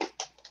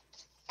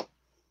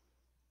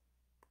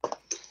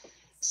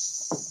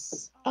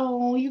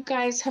 Oh, you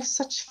guys have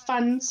such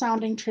fun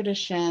sounding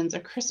traditions. A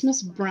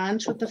Christmas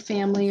brunch with the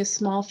family, a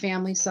small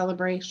family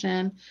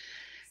celebration.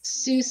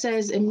 Sue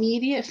says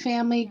immediate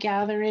family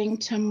gathering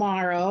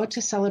tomorrow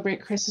to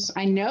celebrate Christmas.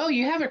 I know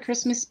you have a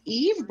Christmas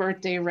Eve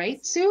birthday,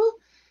 right, Sue?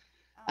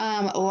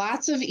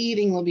 Lots of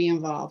eating will be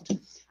involved.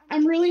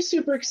 I'm really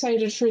super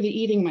excited for the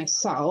eating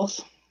myself.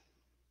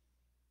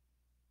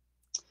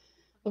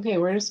 Okay,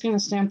 we're just going to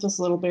stamp this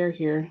little bear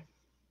here.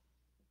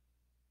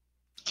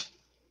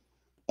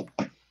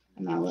 And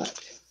now look.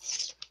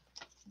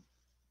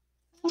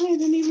 I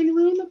didn't even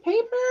ruin the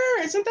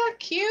paper. Isn't that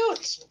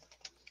cute?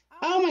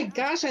 Oh my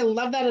gosh, I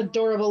love that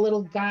adorable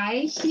little guy.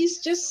 He's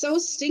just so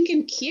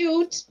stinking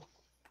cute.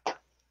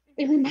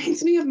 It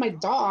reminds me of my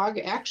dog,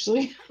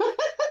 actually.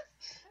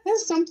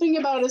 There's something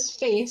about his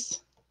face.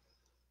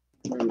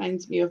 It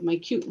reminds me of my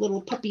cute little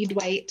puppy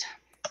Dwight.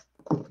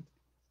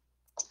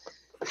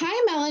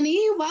 Hi,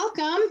 Melanie.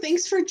 Welcome.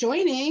 Thanks for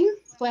joining.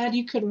 Glad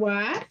you could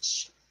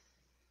watch.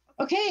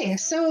 Okay,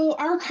 so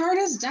our card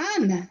is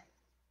done.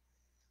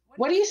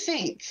 What do you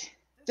think?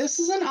 This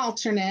is an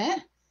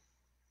alternate,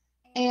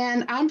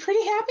 and I'm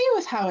pretty happy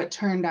with how it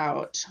turned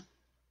out.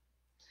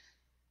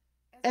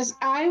 As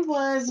I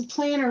was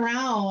playing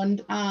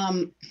around,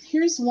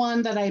 here's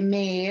one that I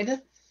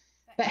made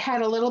that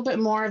had a little bit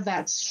more of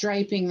that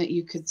striping that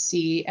you could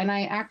see, and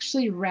I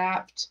actually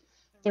wrapped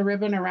the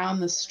ribbon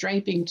around the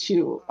striping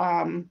too.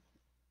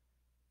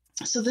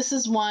 So this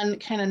is one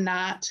kind of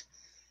not,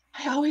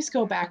 I always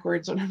go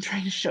backwards when I'm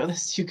trying to show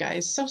this to you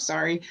guys, so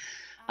sorry.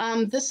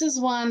 This is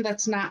one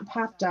that's not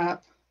popped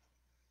up.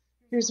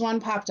 Here's one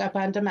popped up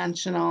on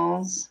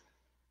dimensionals.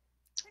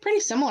 pretty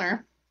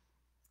similar.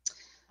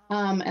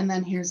 And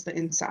then here's the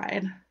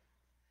inside.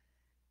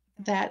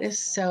 That is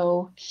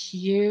so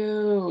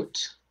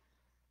cute.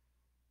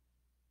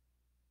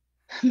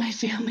 My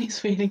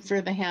family's waiting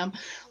for the ham.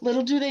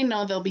 Little do they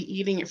know they'll be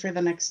eating it for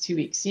the next 2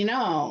 weeks. You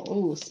know,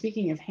 oh,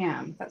 speaking of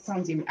ham, that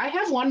sounds even. I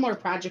have one more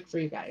project for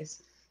you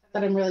guys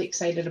that I'm really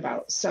excited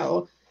about.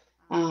 So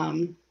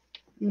I'm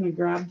going to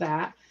grab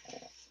that.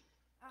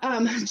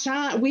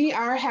 John, we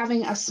are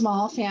having a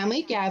small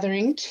family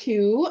gathering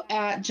too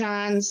at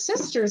John's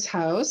sister's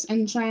house,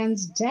 and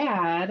John's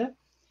dad,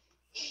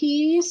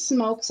 he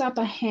smokes up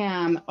a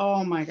ham.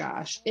 Oh my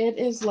gosh, it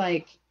is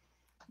like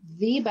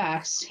the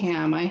best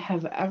ham I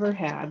have ever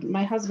had.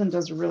 My husband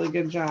does a really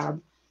good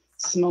job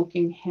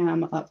smoking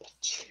ham up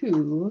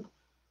too.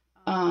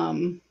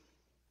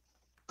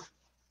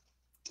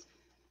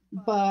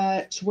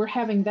 But we're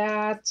having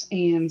that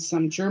and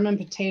some German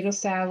potato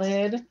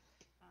salad.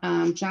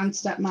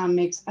 John's stepmom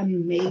makes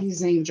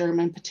amazing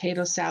German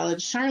potato salad.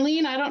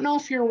 Charlene, I don't know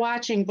if you're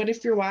watching, but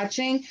if you're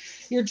watching,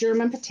 your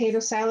German potato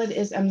salad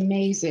is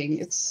amazing.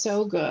 It's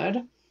so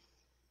good.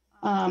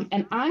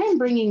 And I'm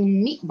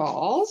bringing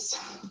meatballs.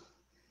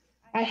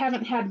 I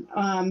haven't had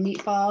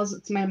meatballs.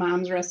 It's my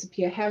mom's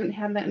recipe. I haven't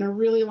had that in a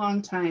really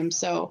long time,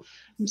 so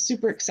I'm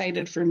super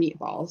excited for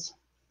meatballs.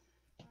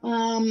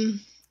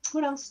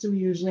 What else do we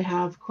usually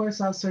have? Of course,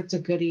 all sorts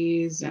of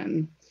goodies.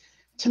 And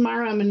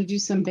tomorrow I'm going to do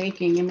some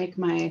baking and make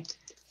my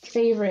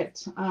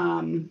favorite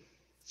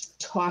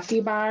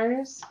toffee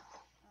bars.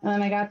 And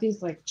then I got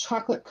these like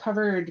chocolate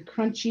covered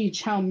crunchy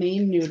chow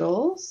mein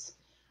noodles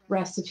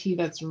recipe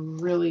that's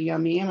really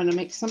yummy. I'm going to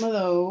make some of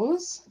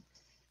those.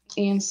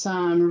 And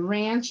some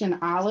ranch and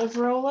olive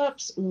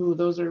roll-ups. Ooh,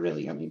 those are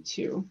really yummy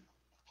too.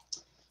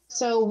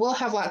 So we'll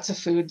have lots of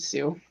food,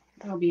 Sue.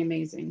 That'll be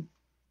amazing.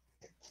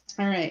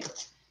 All right.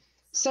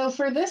 So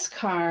for this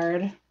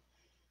card,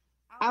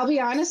 I'll be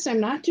honest, I'm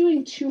not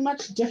doing too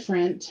much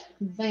different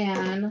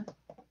than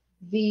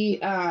the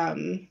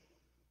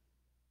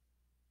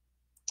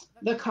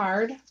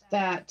card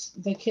that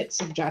the kit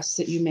suggests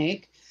that you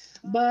make,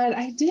 but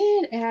I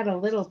did add a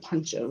little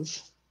punch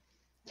of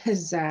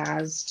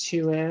pizzazz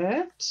to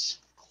it.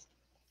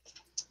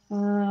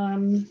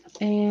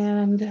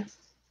 And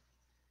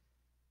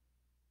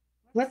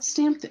let's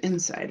stamp the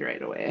inside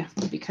right away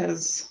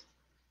because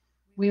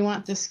we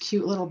want this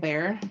cute little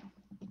bear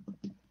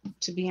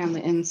to be on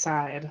the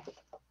inside,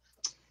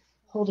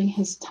 holding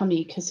his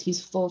tummy because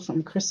he's full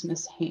from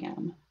Christmas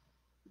ham.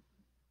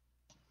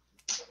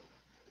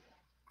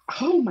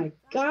 Oh my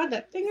God,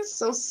 that thing is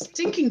so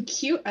stinking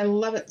cute. I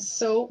love it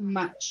so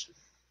much.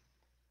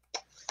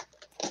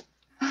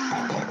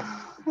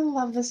 I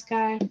love this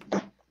guy.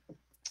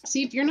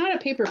 See, if you're not a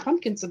Paper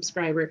Pumpkin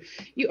subscriber,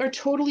 you are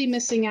totally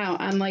missing out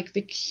on like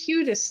the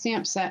cutest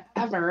stamp set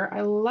ever.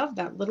 I love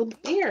that little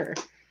bear.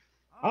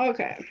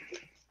 Okay.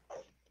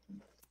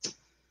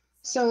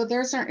 So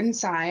there's our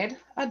inside.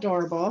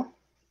 Adorable.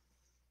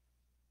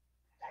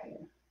 Okay.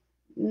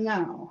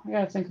 Now, I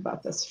gotta think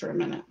about this for a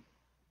minute.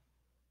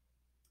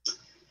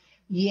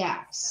 Yeah,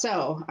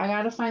 so I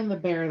gotta find the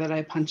bear that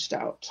I punched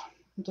out.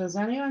 Does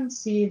anyone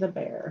see the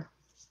bear?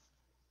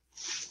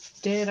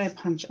 Did I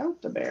punch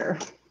out the bear?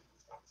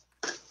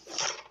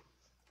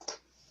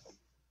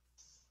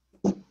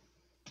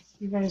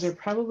 You guys are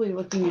probably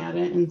looking at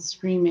it and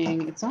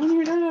screaming, it's on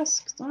your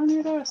desk, it's on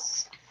your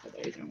desk.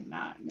 But I do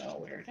not know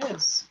where it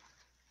is.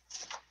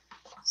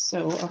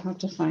 So I'll have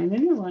to find a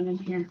new one in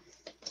here.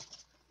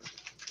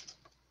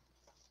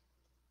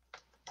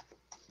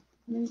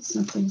 Need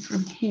something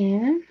from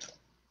here.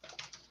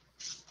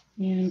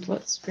 And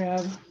let's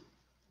grab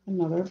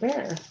another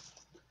bear.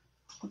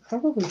 I'll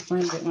probably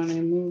find it when I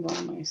move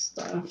all my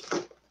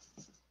stuff.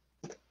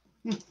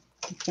 I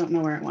don't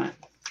know where it went.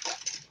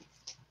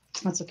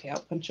 That's okay, I'll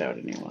punch out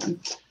a new one.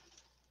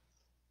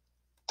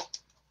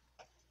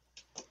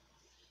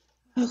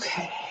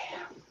 Okay.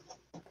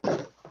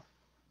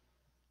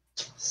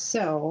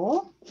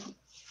 So,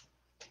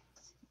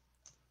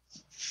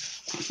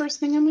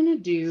 first thing I'm going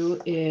to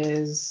do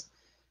is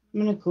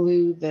I'm going to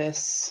glue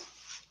this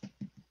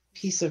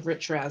piece of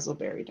rich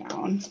razzleberry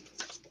down.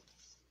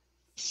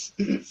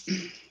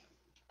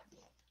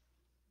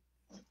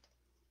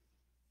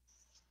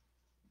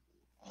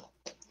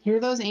 Hear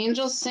those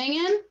angels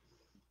singing?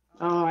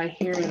 Oh, I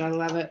hear it. I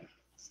love it.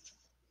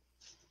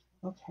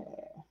 Okay.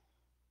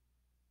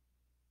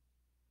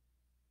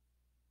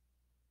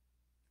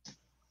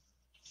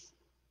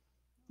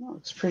 That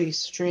looks pretty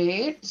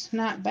straight.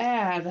 Not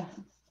bad,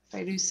 if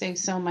I do say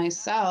so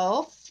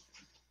myself.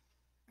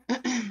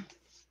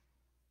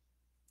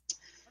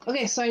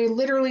 Okay, so I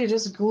literally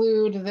just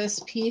glued this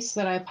piece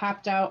that I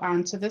popped out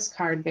onto this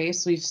card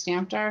base. We've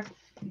stamped our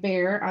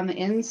bear on the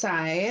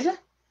inside.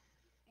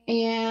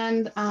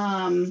 And,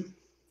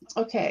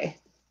 okay.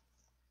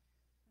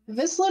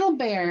 This little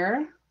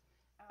bear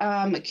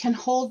can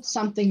hold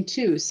something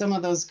too, some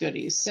of those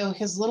goodies. So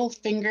his little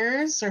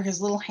fingers or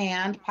his little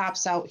hand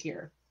pops out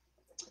here.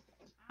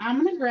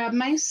 I'm going to grab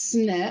my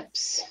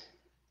snips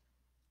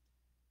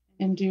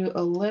and do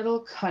a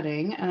little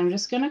cutting, and I'm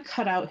just going to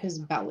cut out his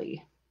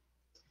belly.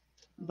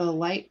 the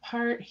light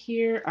part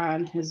here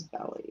on his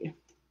belly.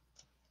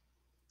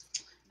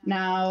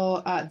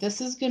 Now,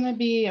 this is going to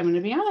be, I'm going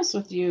to be honest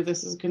with you,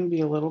 this is going to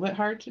be a little bit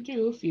hard to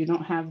do if you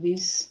don't have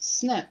these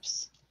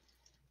snips.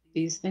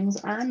 These things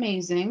are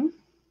amazing.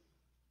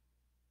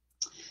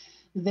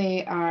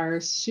 They are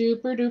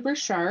super duper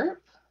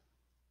sharp.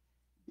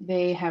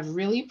 They have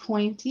really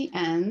pointy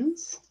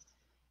ends,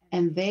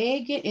 and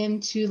they get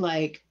into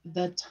like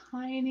the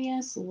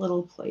tiniest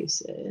little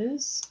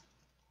places,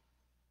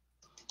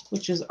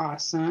 which is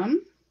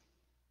awesome.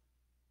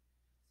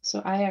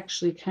 So I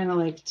actually kind of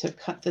like to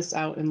cut this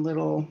out in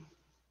little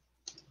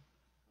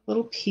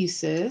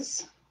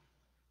pieces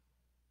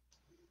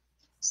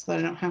so that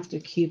I don't have to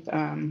keep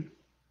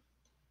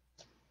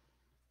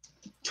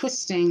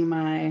twisting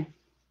my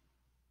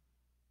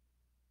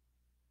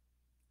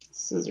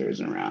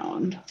scissors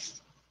around.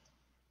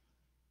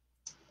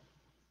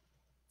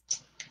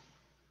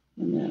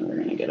 And then we're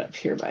going to get up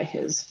here by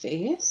his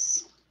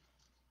face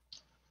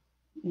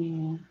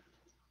and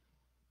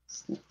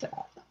snip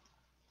that.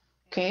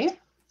 Okay,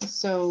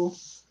 so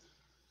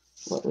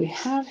what we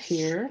have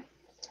here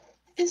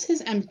is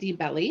his empty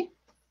belly,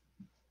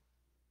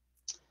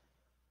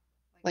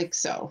 like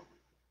so.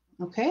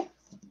 Okay.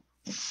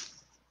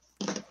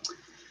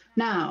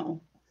 Now,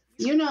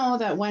 you know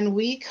that when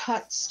we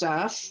cut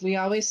stuff, we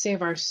always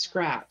save our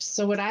scraps.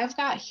 So what I've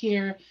got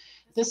here,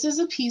 this is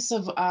a piece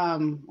of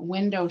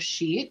window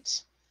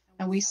sheet,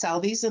 and we sell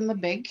these in the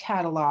big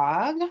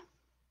catalog.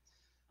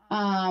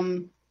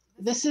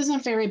 This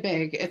isn't very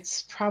big.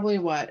 It's probably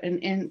what,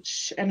 1.5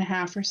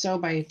 inches or so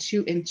by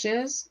 2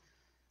 inches.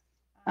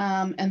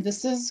 And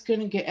this is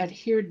going to get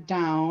adhered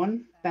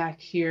down back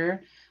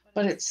here,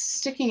 but it's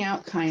sticking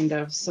out kind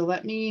of. So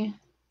let me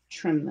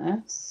trim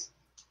this.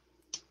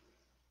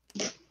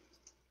 Let's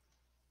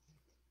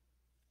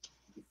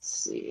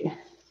see.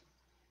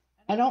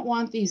 I don't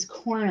want these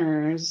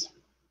corners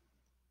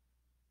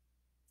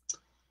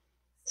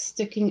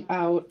sticking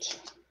out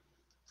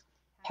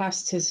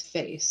past his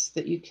face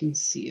that you can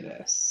see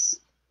this.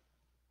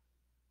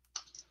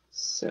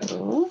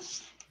 So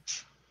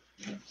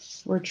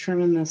we're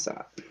trimming this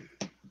up.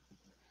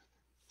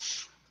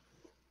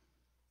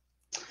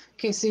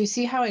 Okay, so you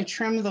see how I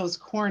trim those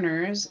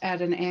corners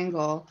at an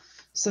angle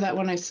so that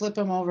when I flip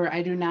them over,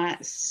 I do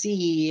not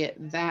see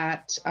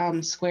that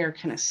square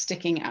kind of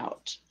sticking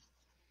out.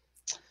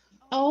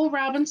 Oh,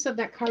 Robin said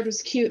that card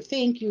was cute.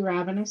 Thank you,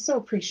 Robin. I so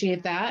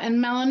appreciate that.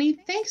 And Melanie,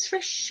 thanks for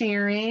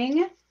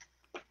sharing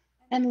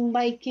and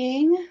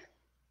liking.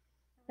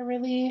 I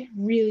really,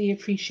 really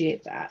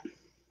appreciate that.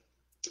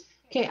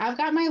 Okay, I've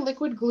got my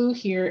liquid glue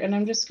here, and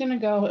I'm just going to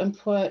go and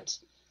put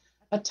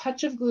a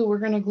touch of glue. We're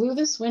going to glue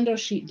this window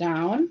sheet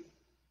down.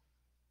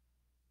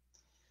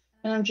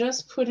 And I'm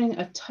just putting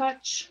a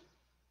touch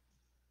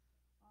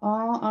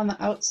all on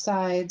the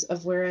outsides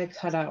of where I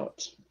cut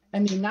out. I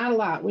mean, not a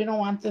lot. We don't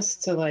want this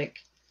to like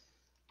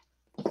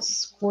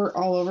squirt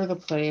all over the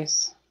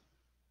place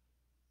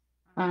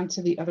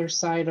onto the other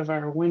side of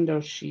our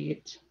window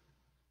sheet.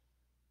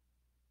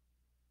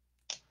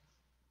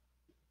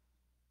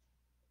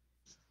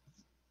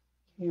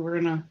 Okay,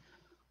 we're gonna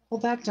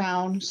hold that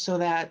down so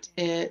that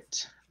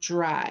it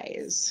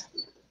dries.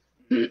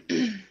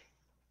 Okay.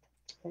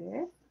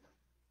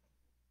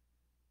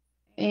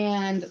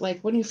 And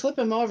like when you flip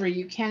him over,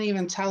 you can't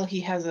even tell he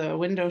has a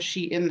window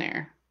sheet in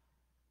there.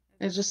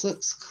 It just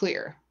looks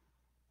clear.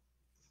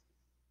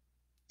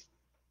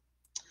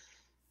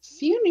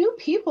 Few new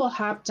people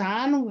hopped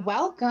on.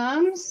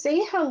 Welcome. Say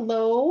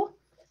hello.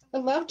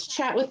 I'd love to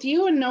chat with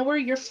you and know where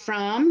you're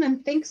from.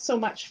 And thanks so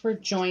much for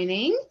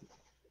joining.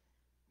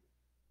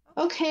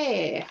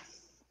 Okay.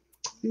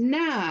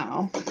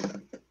 Now,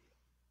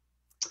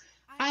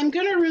 I'm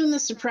going to ruin the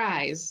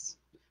surprise.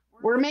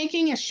 We're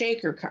making a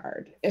shaker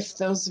card, if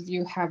those of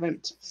you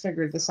haven't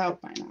figured this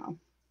out by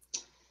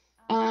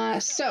now.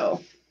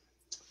 So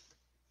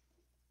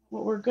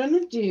what we're going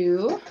to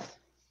do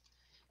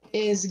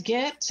is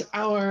get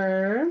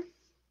our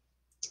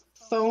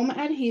foam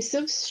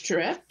adhesive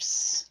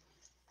strips.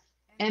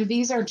 And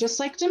these are just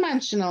like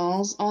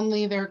dimensionals,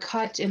 only they're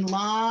cut in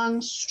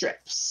long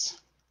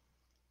strips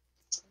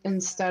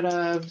instead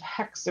of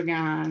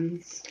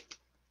hexagons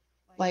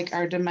like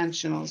our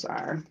dimensionals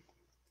are.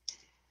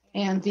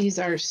 And these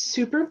are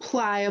super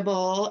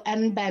pliable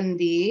and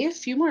bendy. A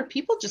few more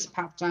people just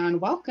popped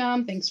on.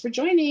 Welcome. Thanks for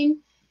joining.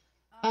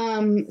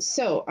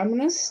 So I'm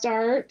going to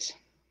start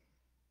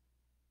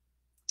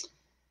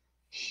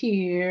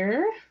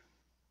here.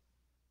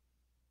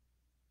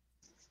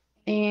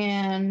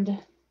 And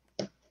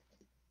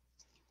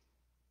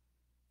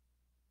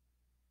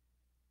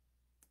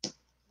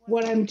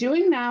what I'm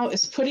doing now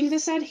is putting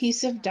this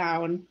adhesive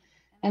down,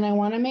 and I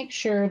want to make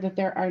sure that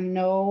there are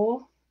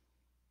no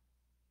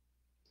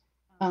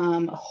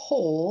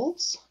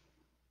holes,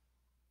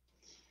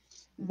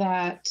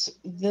 that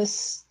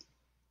this,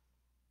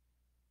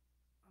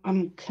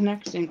 I'm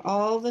connecting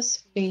all the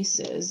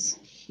spaces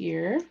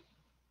here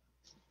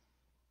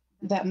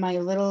that my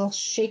little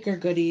shaker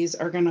goodies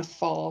are going to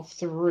fall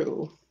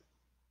through.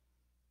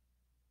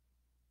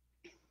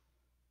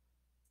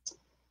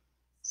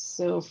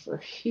 So for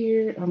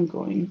here, I'm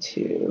going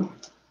to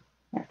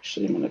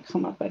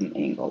come up at an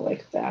angle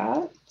like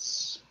that.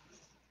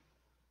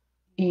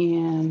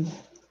 And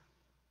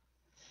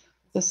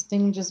this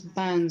thing just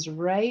bends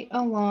right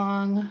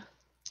along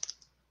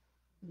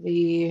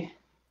the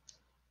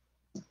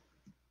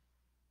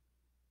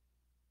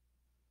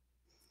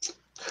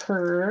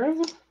curve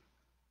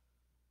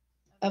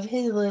of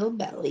his little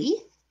belly.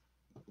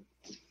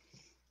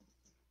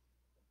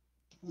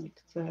 Like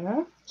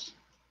that.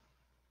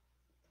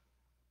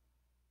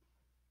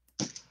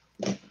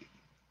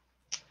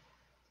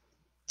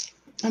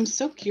 I'm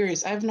so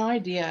curious. I have no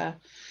idea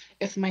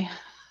if my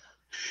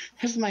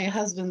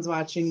husband's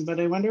watching, but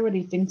I wonder what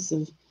he thinks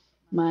of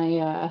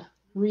my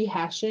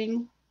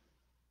rehashing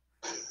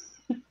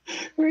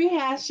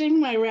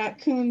my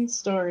raccoon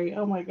story.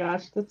 Oh my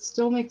gosh, that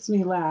still makes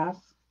me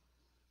laugh.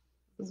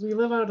 Because we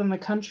live out in the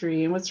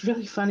country, and what's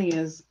really funny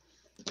is,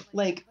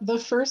 like, the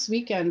first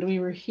weekend we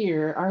were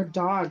here, our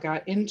dog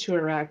got into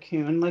a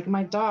raccoon. Like,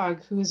 my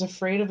dog, who is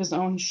afraid of his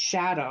own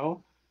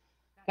shadow,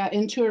 got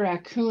into a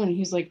raccoon.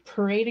 He's like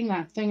parading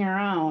that thing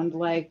around,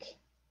 like,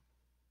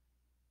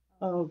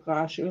 oh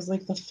gosh, it was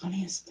like the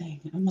funniest thing.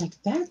 I'm like,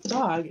 that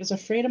dog is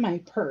afraid of my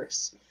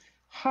purse.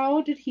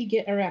 How did he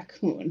get a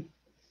raccoon?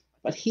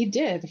 But he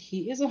did.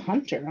 He is a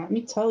hunter, let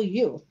me tell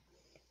you.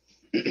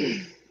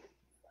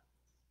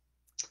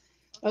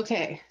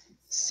 Okay,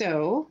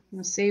 so I'm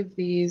gonna save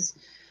these.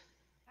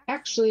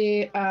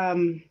 Actually,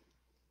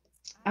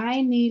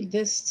 I need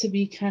this to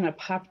be kind of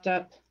popped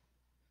up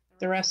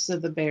the rest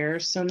of the bear.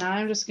 So now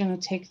I'm just gonna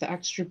take the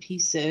extra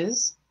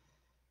pieces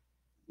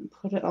and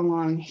put it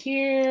along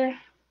here.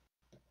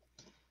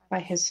 By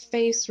his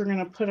face, we're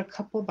gonna put a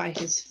couple by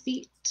his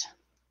feet.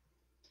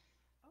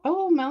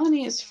 Oh,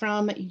 Melanie is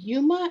from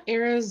Yuma,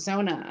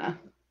 Arizona.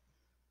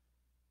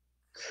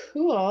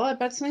 Cool, I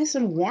bet it's nice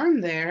and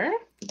warm there.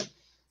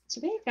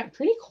 Today it got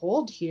pretty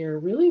cold here,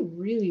 really,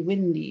 really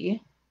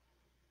windy.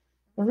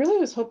 I really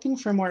was hoping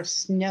for more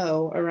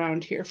snow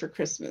around here for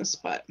Christmas,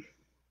 but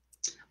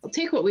I'll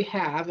take what we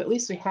have. At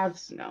least we have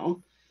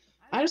snow.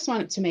 I just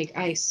want it to make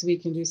ice so we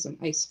can do some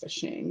ice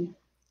fishing.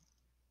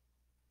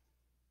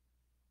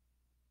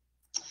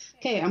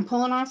 Okay, I'm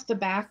pulling off the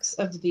backs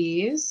of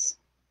these.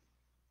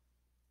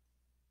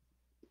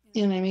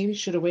 And I maybe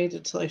should have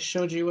waited till I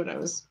showed you what I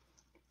was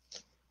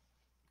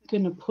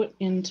going to put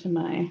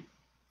into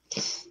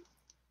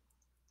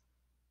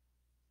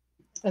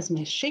as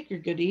my shaker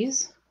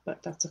goodies,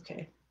 but that's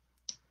okay.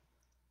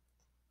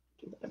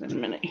 Do that in a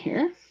minute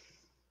here.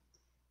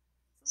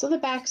 So the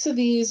backs of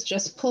these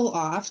just pull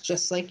off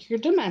just like your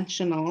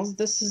dimensionals.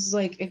 This is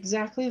like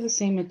exactly the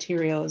same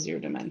material as your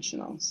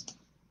dimensionals.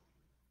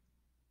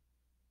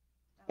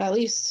 At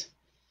least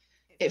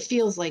it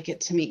feels like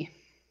it to me.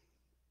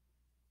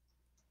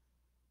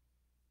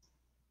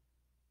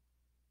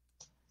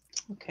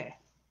 Okay.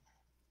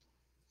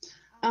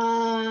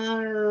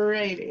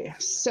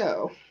 Alrighty,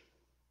 so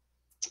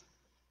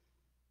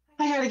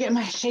I gotta get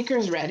my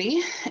shakers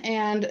ready,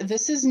 and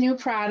this is new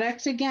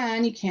product.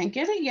 Again, you can't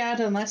get it yet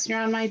unless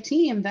you're on my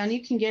team. Then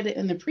you can get it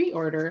in the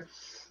pre-order.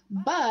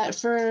 But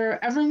for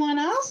everyone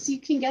else, you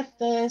can get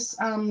this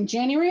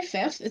January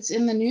 5th. It's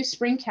in the new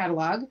spring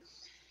catalog.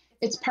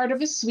 It's part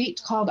of a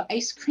suite called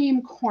Ice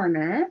Cream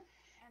Corner,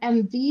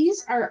 and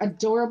these are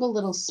adorable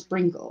little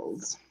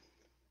sprinkles.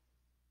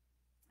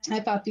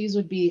 I thought these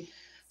would be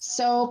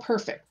so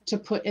perfect to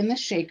put in the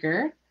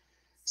shaker.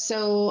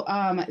 So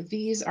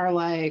these are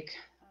like,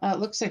 it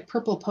looks like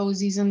purple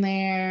posies in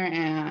there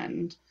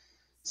and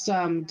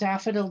some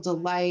Daffodil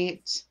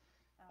Delight,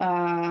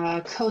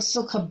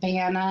 Coastal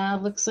Cabana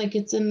looks like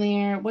it's in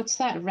there. What's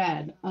that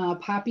red?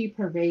 Poppy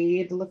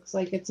Parade looks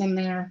like it's in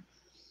there.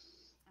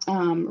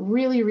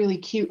 Really, really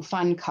cute,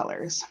 fun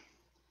colors.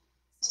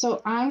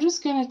 So I'm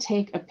just going to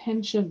take a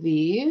pinch of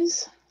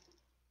these,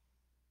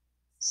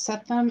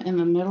 set them in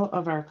the middle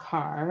of our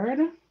card.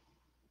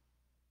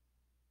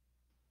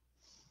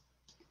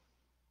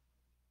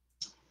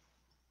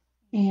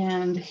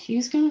 And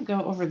he's going to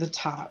go over the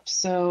top.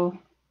 So,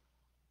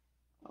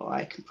 oh,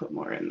 I can put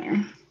more in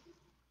there.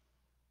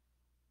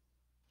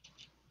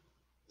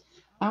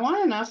 I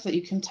want enough that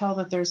you can tell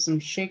that there's some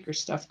shaker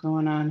stuff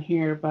going on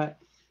here, but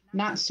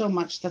not so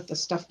much that the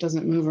stuff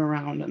doesn't move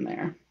around in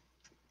there.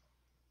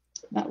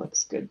 That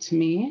looks good to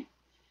me.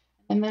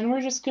 And then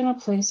we're just going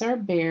to place our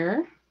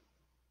bear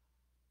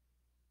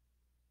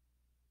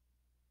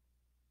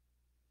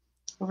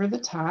over the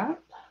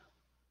top.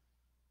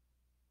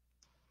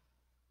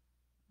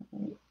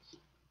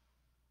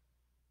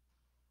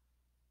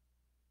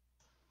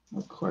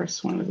 Of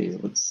course, one of these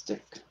would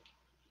stick.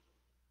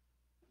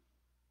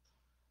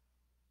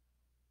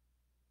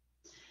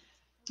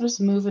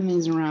 Just moving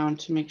these around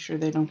to make sure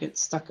they don't get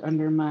stuck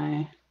under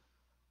my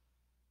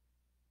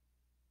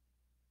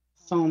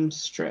foam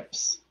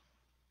strips.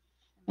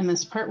 And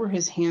this part where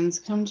his hands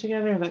come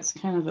together, that's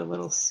kind of a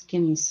little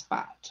skinny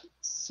spot.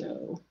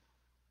 So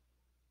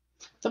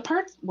the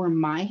part where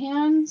my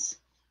hands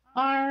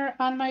are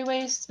on my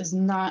waist is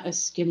not a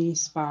skinny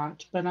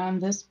spot, but on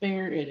this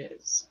bear it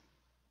is.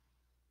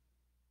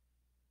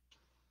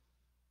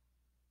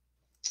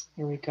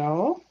 Here we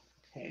go.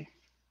 Okay.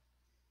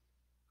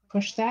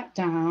 Push that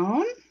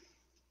down.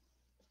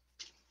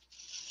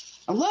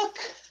 Oh, look,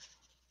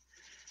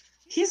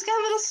 he's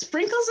got little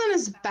sprinkles in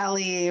his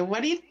belly.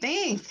 What do you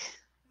think?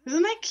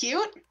 Isn't that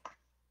cute?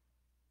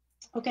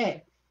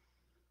 Okay.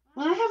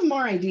 Well, I have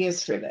more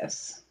ideas for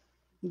this.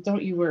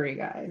 Don't you worry,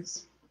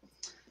 guys.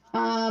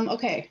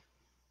 Okay.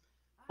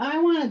 I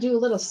want to do a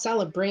little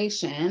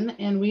celebration,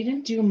 and we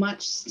didn't do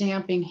much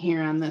stamping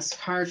here on this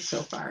card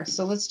so far.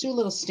 So let's do a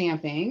little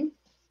stamping.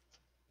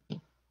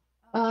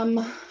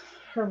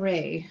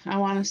 Hooray. I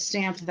want to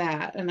stamp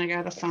that, and I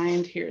got to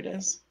find, here it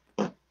is.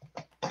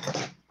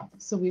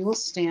 So we will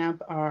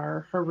stamp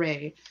our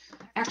hooray.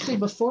 Actually,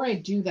 before I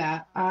do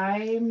that,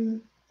 I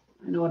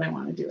know what I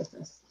want to do with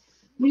this.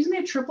 I'm using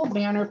a triple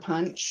banner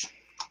punch.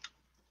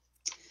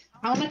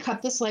 I want to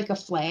cut this like a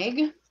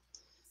flag.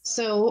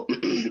 So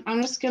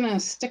I'm just going to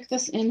stick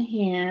this in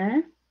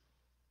here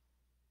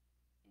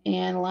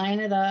and line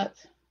it up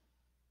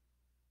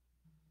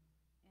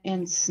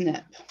and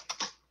snip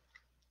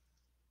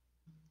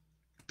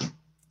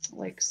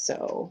like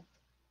so.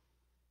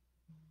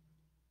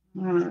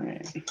 All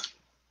right.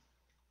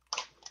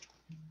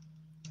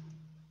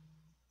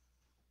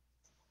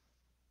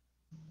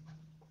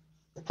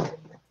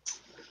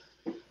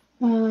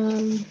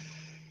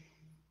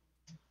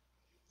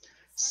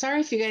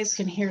 Sorry if you guys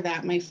can hear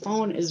that. My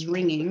phone is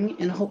ringing,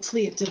 and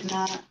hopefully it did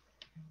not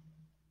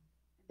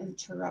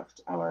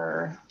interrupt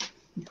our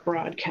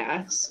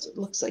broadcast. It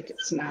looks like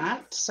it's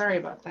not. Sorry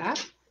about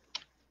that.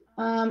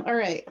 All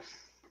right.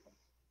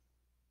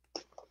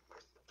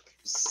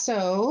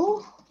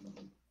 So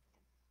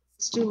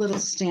let's do a little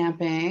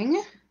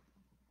stamping.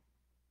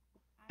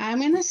 I'm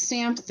going to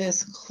stamp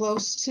this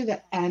close to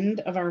the end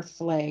of our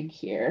flag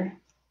here.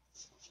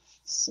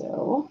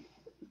 So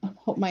I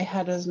hope my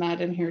head is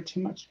not in here too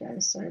much,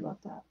 guys. Sorry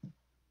about that.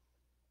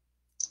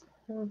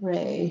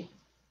 Hooray.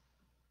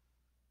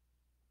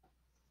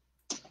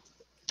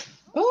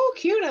 Oh,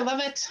 cute. I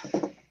love it.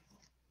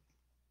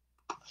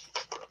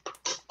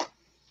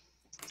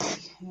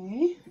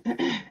 Okay.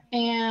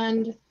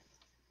 And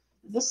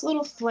this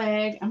little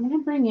flag, I'm going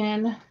to bring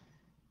in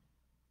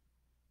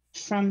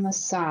from the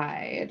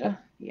side.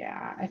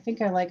 Yeah, I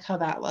think I like how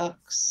that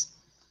looks.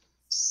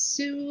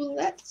 So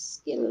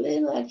let's get a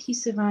little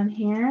adhesive on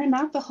here.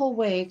 Not the whole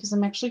way, because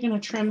I'm actually going to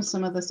trim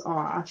some of this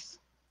off.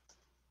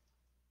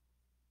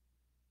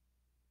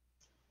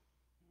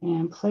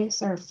 And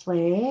place our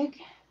flag.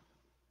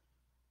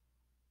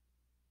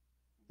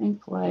 I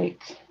think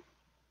like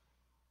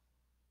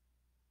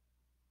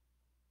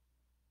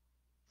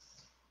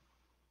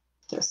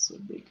this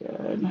would be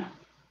good.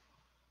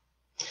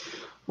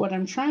 What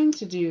I'm trying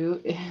to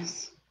do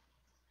is,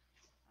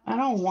 I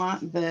don't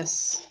want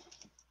this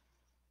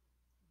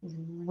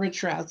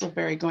rich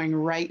raspberry going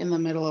right in the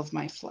middle of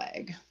my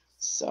flag.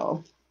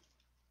 So,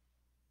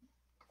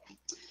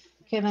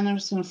 okay, then I'm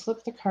just going to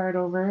flip the card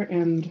over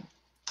and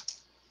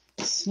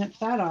snip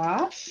that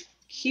off.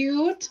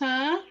 Cute,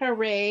 huh?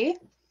 Hooray.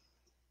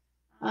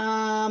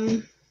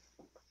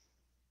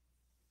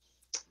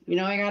 You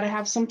know, I got to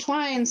have some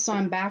twine, so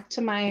I'm back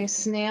to my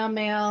snail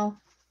mail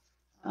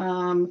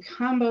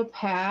combo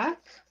pack.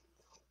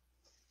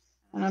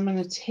 And I'm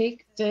going to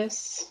take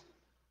this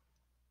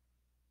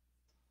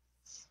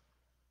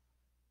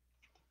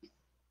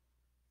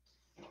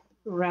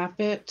wrap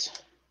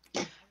it.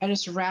 I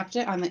just wrapped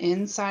it on the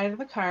inside of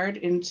the card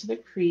into the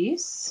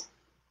crease.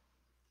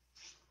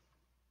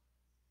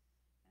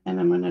 And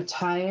I'm going to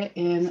tie it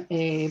in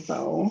a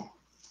bow.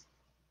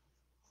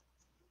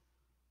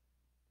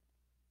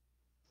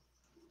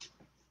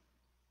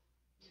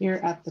 Here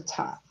at the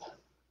top.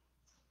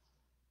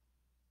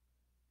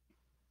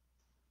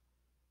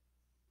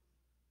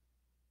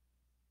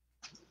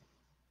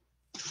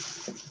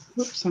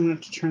 Oops, I'm going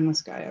to have to turn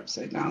this guy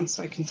upside down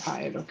so I can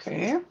tie it,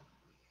 okay?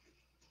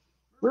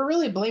 We're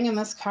really blinging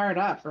this card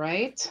up,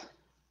 right?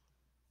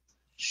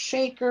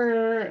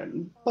 Shaker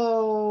and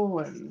bow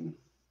and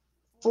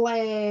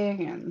flag,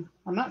 and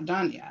I'm not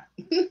done yet.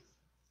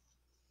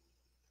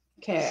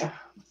 Okay.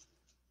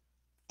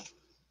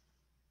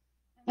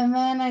 And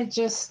then I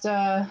just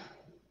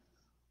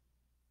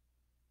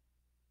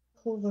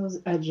pull those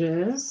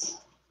edges.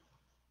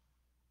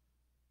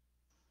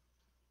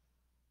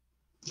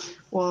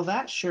 Well,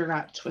 that sure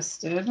got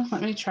twisted.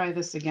 Let me try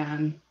this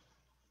again.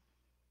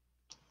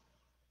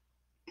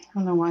 I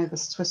don't know why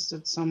this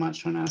twisted so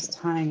much when I was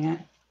tying it.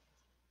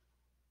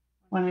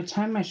 When I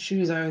tie my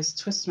shoes, I always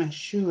twist my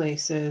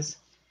shoelaces.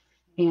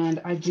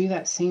 And I do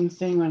that same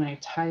thing when I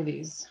tie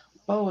these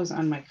bows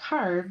on my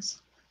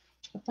cards.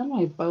 But then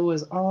my bow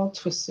is all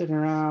twisted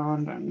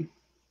around and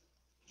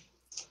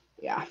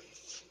yeah.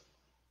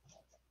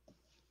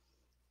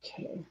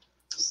 Okay,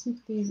 snip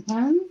these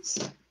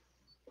ends.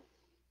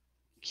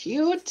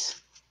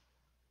 Cute.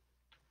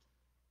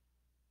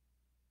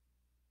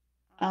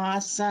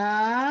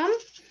 Awesome.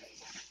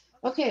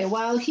 Okay,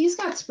 well, he's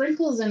got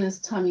sprinkles in his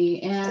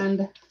tummy,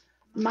 and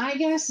my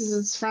guess is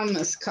it's from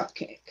this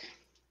cupcake.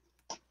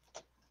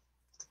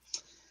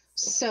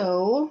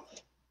 So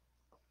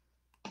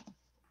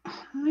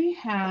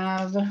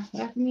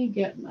let me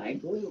get my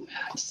glue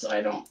mat so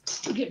I don't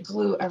get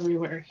glue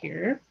everywhere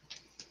here.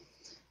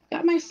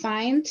 Got my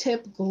fine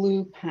tip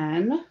glue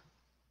pen.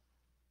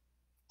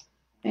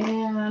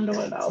 And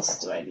what else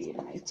do I need?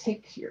 I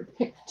take your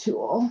pick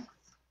tool.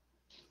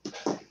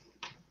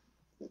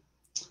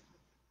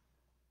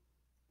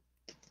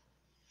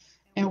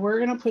 And we're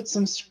going to put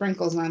some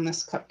sprinkles on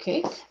this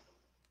cupcake.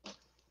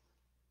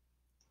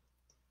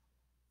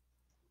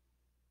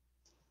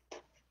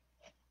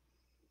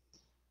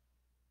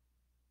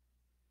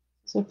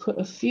 So put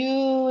a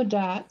few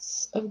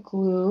dots of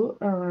glue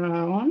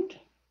around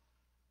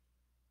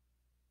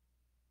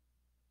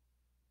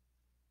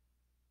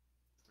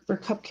for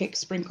cupcake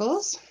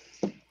sprinkles.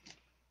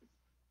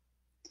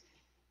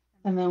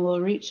 And then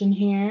we'll reach in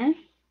here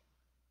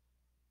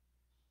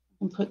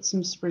and put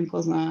some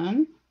sprinkles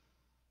on.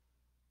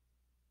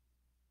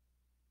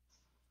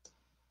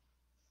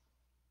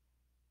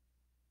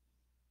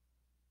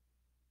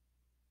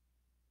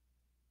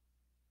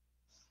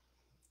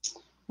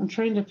 I'm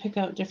trying to pick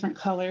out different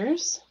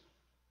colors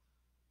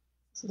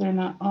so they're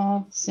not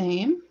all the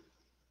same.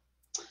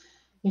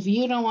 If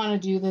you don't want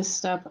to do this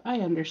step,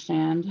 I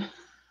understand.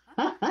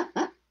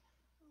 A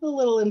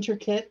little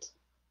intricate,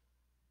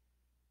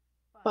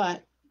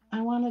 but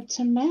I wanted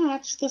to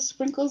match the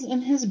sprinkles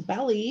in his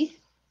belly,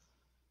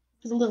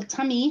 his little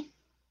tummy.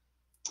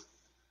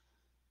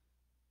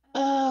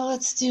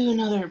 Let's do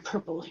another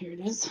purple. Here it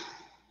is.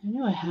 I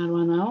knew I had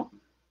one out.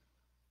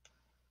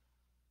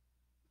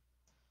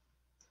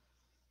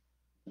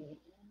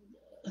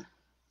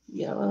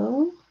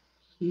 Yellow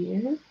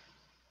here.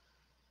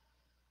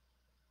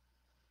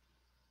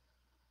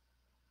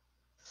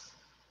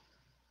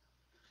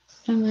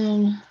 And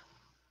then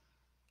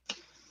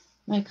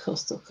my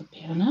coastal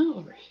cabana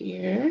over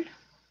here.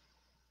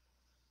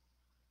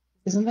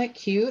 Isn't that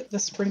cute? The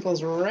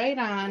sprinkles right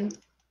on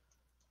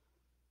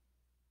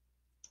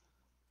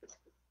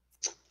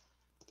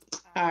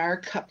our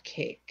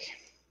cupcake.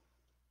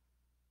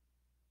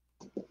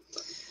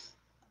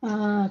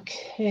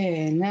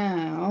 Okay,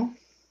 now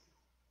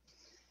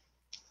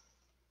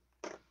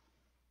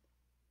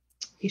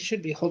he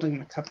should be holding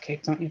the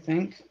cupcake, don't you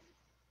think?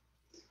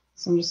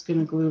 So I'm just going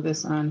to glue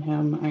this on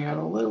him. I got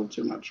a little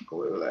too much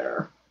glue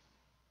there.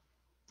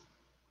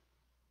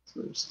 So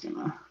we're just going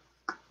to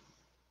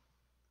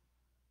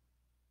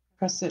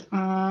press it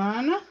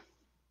on. Make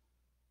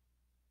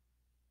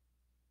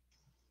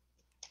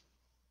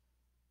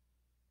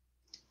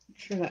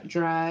sure that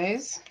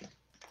dries.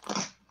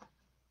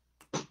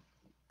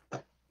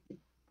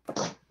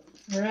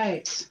 All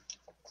right.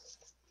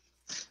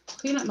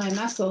 Clean up my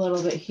mess a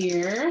little bit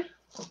here.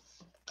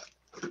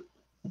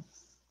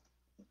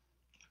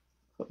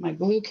 Put my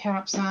glue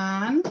caps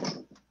on.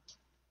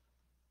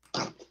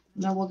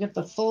 Now we'll get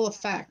the full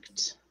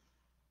effect.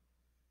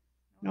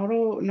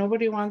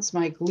 Nobody wants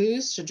my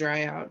glues to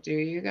dry out, do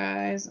you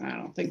guys? I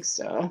don't think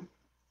so.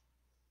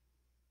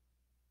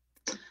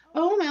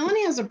 Oh,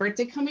 Melanie has a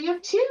birthday coming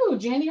up too,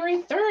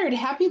 January 3rd.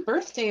 Happy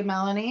birthday,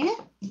 Melanie.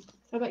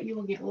 I bet you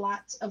will get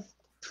lots of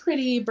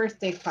pretty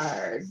birthday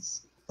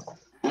cards.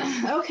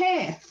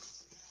 Okay,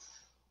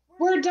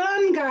 we're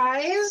done,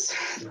 guys.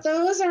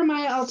 Those are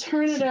my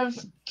alternative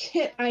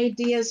kit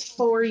ideas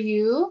for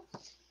you.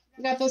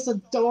 We got this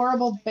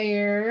adorable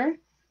bear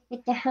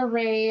with the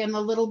hooray and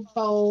the little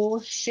bow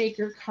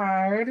shaker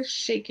card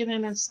shaking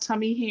in its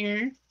tummy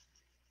here.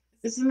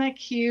 Isn't that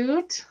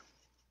cute?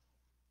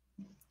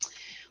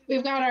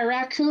 We've got our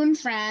raccoon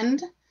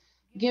friend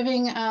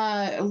giving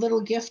a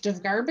little gift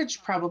of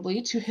garbage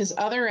probably to his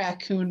other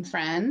raccoon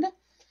friend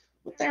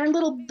with our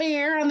little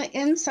bear on the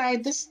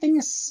inside. This thing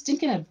is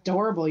stinking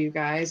adorable, you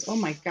guys. Oh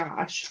my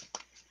gosh.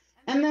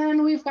 And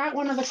then we've got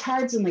one of the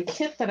cards in the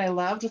kit that I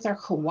loved with our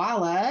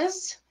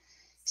koalas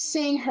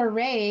saying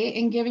hooray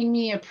and giving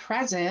me a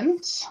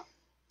present.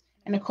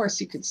 And of course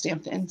you could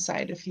stamp the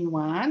inside if you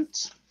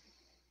want.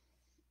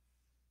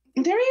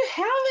 There you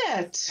have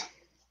it.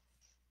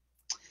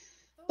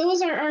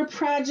 Those are our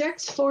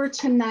projects for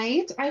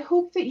tonight. I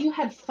hope that you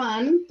had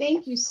fun.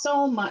 Thank you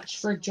so much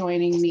for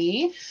joining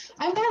me.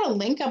 I've got a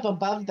link up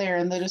above there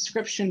in the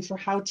description for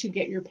how to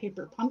get your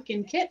paper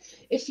pumpkin kit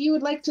if you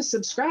would like to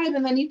subscribe,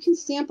 and then you can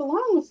stamp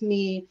along with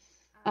me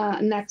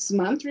next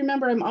month.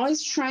 Remember, I'm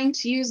always trying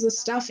to use the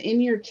stuff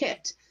in your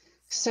kit.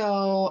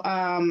 So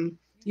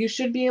you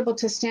should be able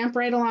to stamp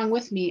right along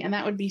with me, and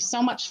that would be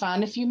so much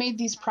fun. If you made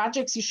these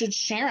projects, you should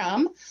share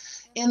them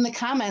in the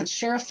comments.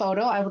 Share a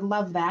photo. I would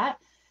love that.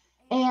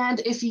 And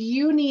if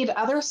you need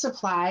other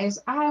supplies,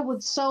 I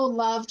would so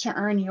love to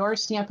earn your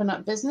Stampin'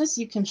 Up! Business.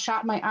 You can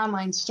shop my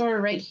online store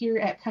right here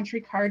at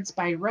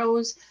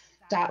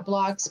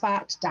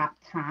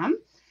countrycardsbyrose.blogspot.com.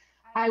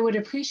 I would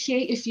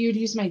appreciate if you'd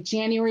use my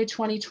January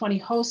 2020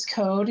 host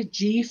code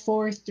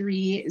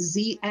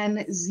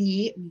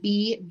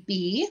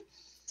G43ZNZBB.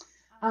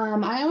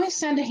 I always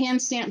send a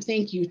hand stamp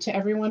thank you to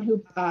everyone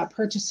who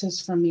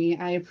purchases from me.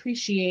 I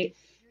appreciate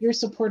your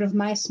support of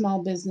my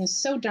small business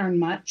so darn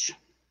much.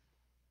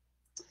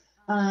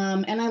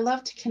 And I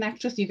love to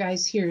connect with you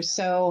guys here.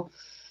 So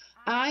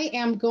I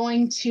am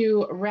going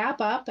to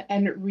wrap up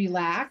and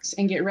relax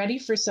and get ready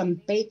for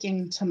some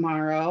baking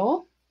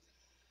tomorrow.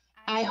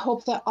 I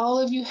hope that all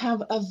of you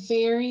have a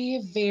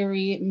very,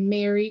 very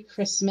Merry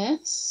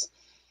Christmas.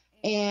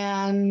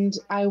 And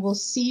I will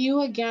see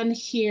you again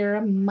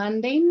here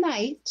Monday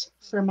night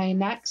for my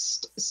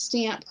next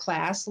stamp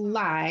class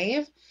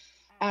live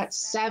at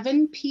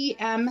 7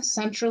 p.m.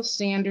 Central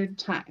Standard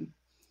Time.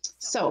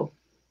 So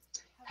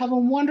have a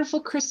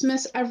wonderful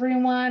Christmas,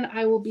 everyone.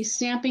 I will be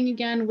stamping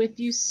again with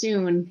you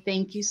soon.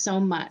 Thank you so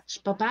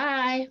much.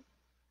 Bye-bye.